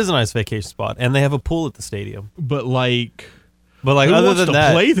spot. It is a nice vacation spot, and they have a pool at the stadium. But like who other wants than to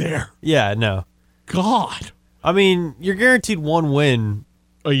that, play there? Yeah, no. God. I mean, you're guaranteed 1 win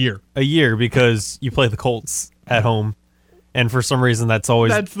a year because you play the Colts at home, and for some reason that's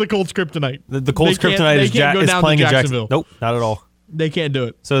the Colts kryptonite. The Colts kryptonite is playing in Jacksonville. Nope, not at all. They can't do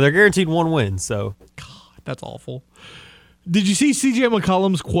it. So they're guaranteed 1 win. So God, that's awful. Did you see C.J.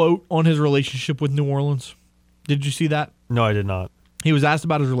 McCollum's quote on his relationship with New Orleans? Did you see that? No, I did not. He was asked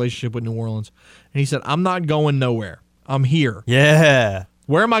about his relationship with New Orleans, and he said, "I'm not going nowhere. I'm here." Yeah.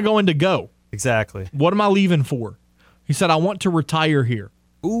 Where am I going to go? Exactly. What am I leaving for? He said, "I want to retire here."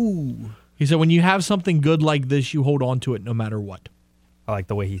 Ooh. He said, "When you have something good like this, you hold on to it no matter what." I like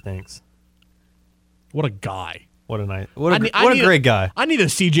the way he thinks. What a guy. What a great guy. I need a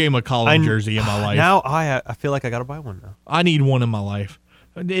C.J. McCollum jersey in my life. Now I feel like I got to buy one now. I need one in my life.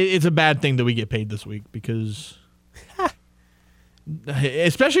 It's a bad thing that we get paid this week because,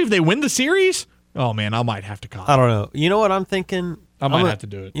 especially if they win the series, oh man, I might have to cop. I don't know. You know what I'm thinking? I might have to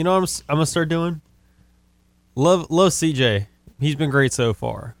do it. You know what I'm gonna start doing? Love CJ. He's been great so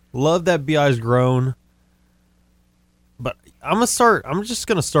far. Love that BI's grown. But I'm just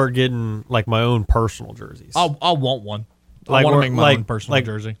gonna start getting like my own personal jerseys. I want one. I want to make my own personal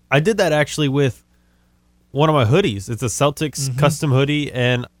jersey. I did that actually with one of my hoodies. It's a Celtics custom hoodie,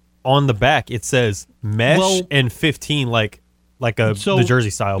 and on the back it says mesh and 15, like the jersey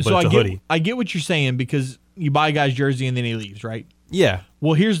style, but it's a hoodie. I get what you're saying because you buy a guy's jersey and then he leaves, right? Yeah.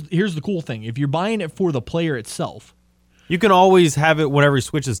 Well, here's the cool thing: if you're buying it for the player itself, you can always have it whenever he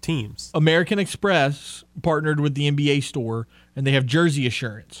switches teams. American Express partnered with the NBA store, and they have jersey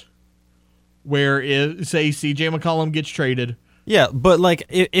assurance, where say C.J. McCollum gets traded. Yeah, but like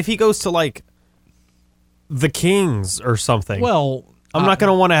if he goes to like the Kings or something, well, I'm not going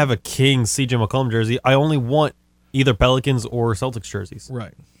to want to have a Kings C.J. McCollum jersey. I only want either Pelicans or Celtics jerseys.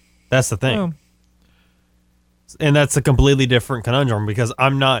 Right. That's the thing. And that's a completely different conundrum because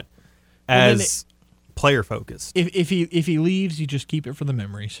I'm not as player focused. If he leaves, you just keep it for the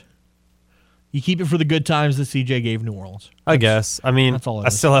memories. You keep it for the good times that CJ gave New Orleans. I guess. I mean, that's all I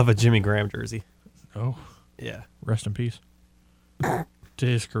still have a Jimmy Graham jersey. Oh, yeah. Rest in peace to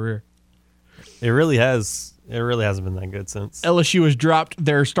his career. It really has. It really hasn't been that good since. LSU has dropped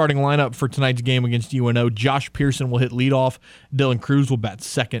their starting lineup for tonight's game against UNO. Josh Pearson will hit leadoff. Dylan Cruz will bat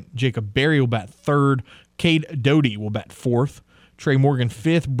second. Jacob Berry will bat third. Cade Doty will bat fourth. Trey Morgan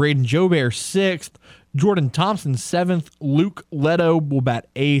fifth. Braden Jobert sixth. Jordan Thompson seventh. Luke Leto will bat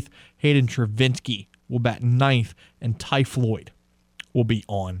eighth. Hayden Travinsky will bat ninth. And Ty Floyd will be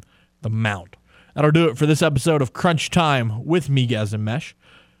on the mound. That'll do it for this episode of Crunch Time with Miguez and Mesh.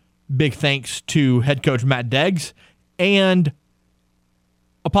 Big thanks to head coach Matt Deggs and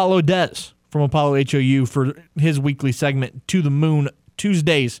Apollo Dez from Apollo HOU for his weekly segment, To the Moon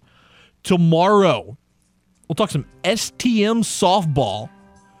Tuesdays. Tomorrow, we'll talk some STM softball,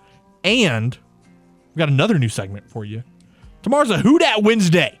 and we've got another new segment for you. Tomorrow's a Who Dat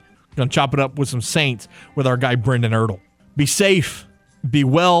Wednesday. We're going to chop it up with some Saints with our guy Brendan Ertl. Be safe, be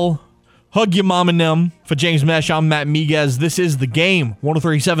well, hug your mom and them. For James Mesh, I'm Matt Miguez. This is The Game,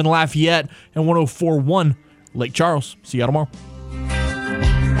 103.7 Lafayette and 104.1 Lake Charles. See y'all tomorrow.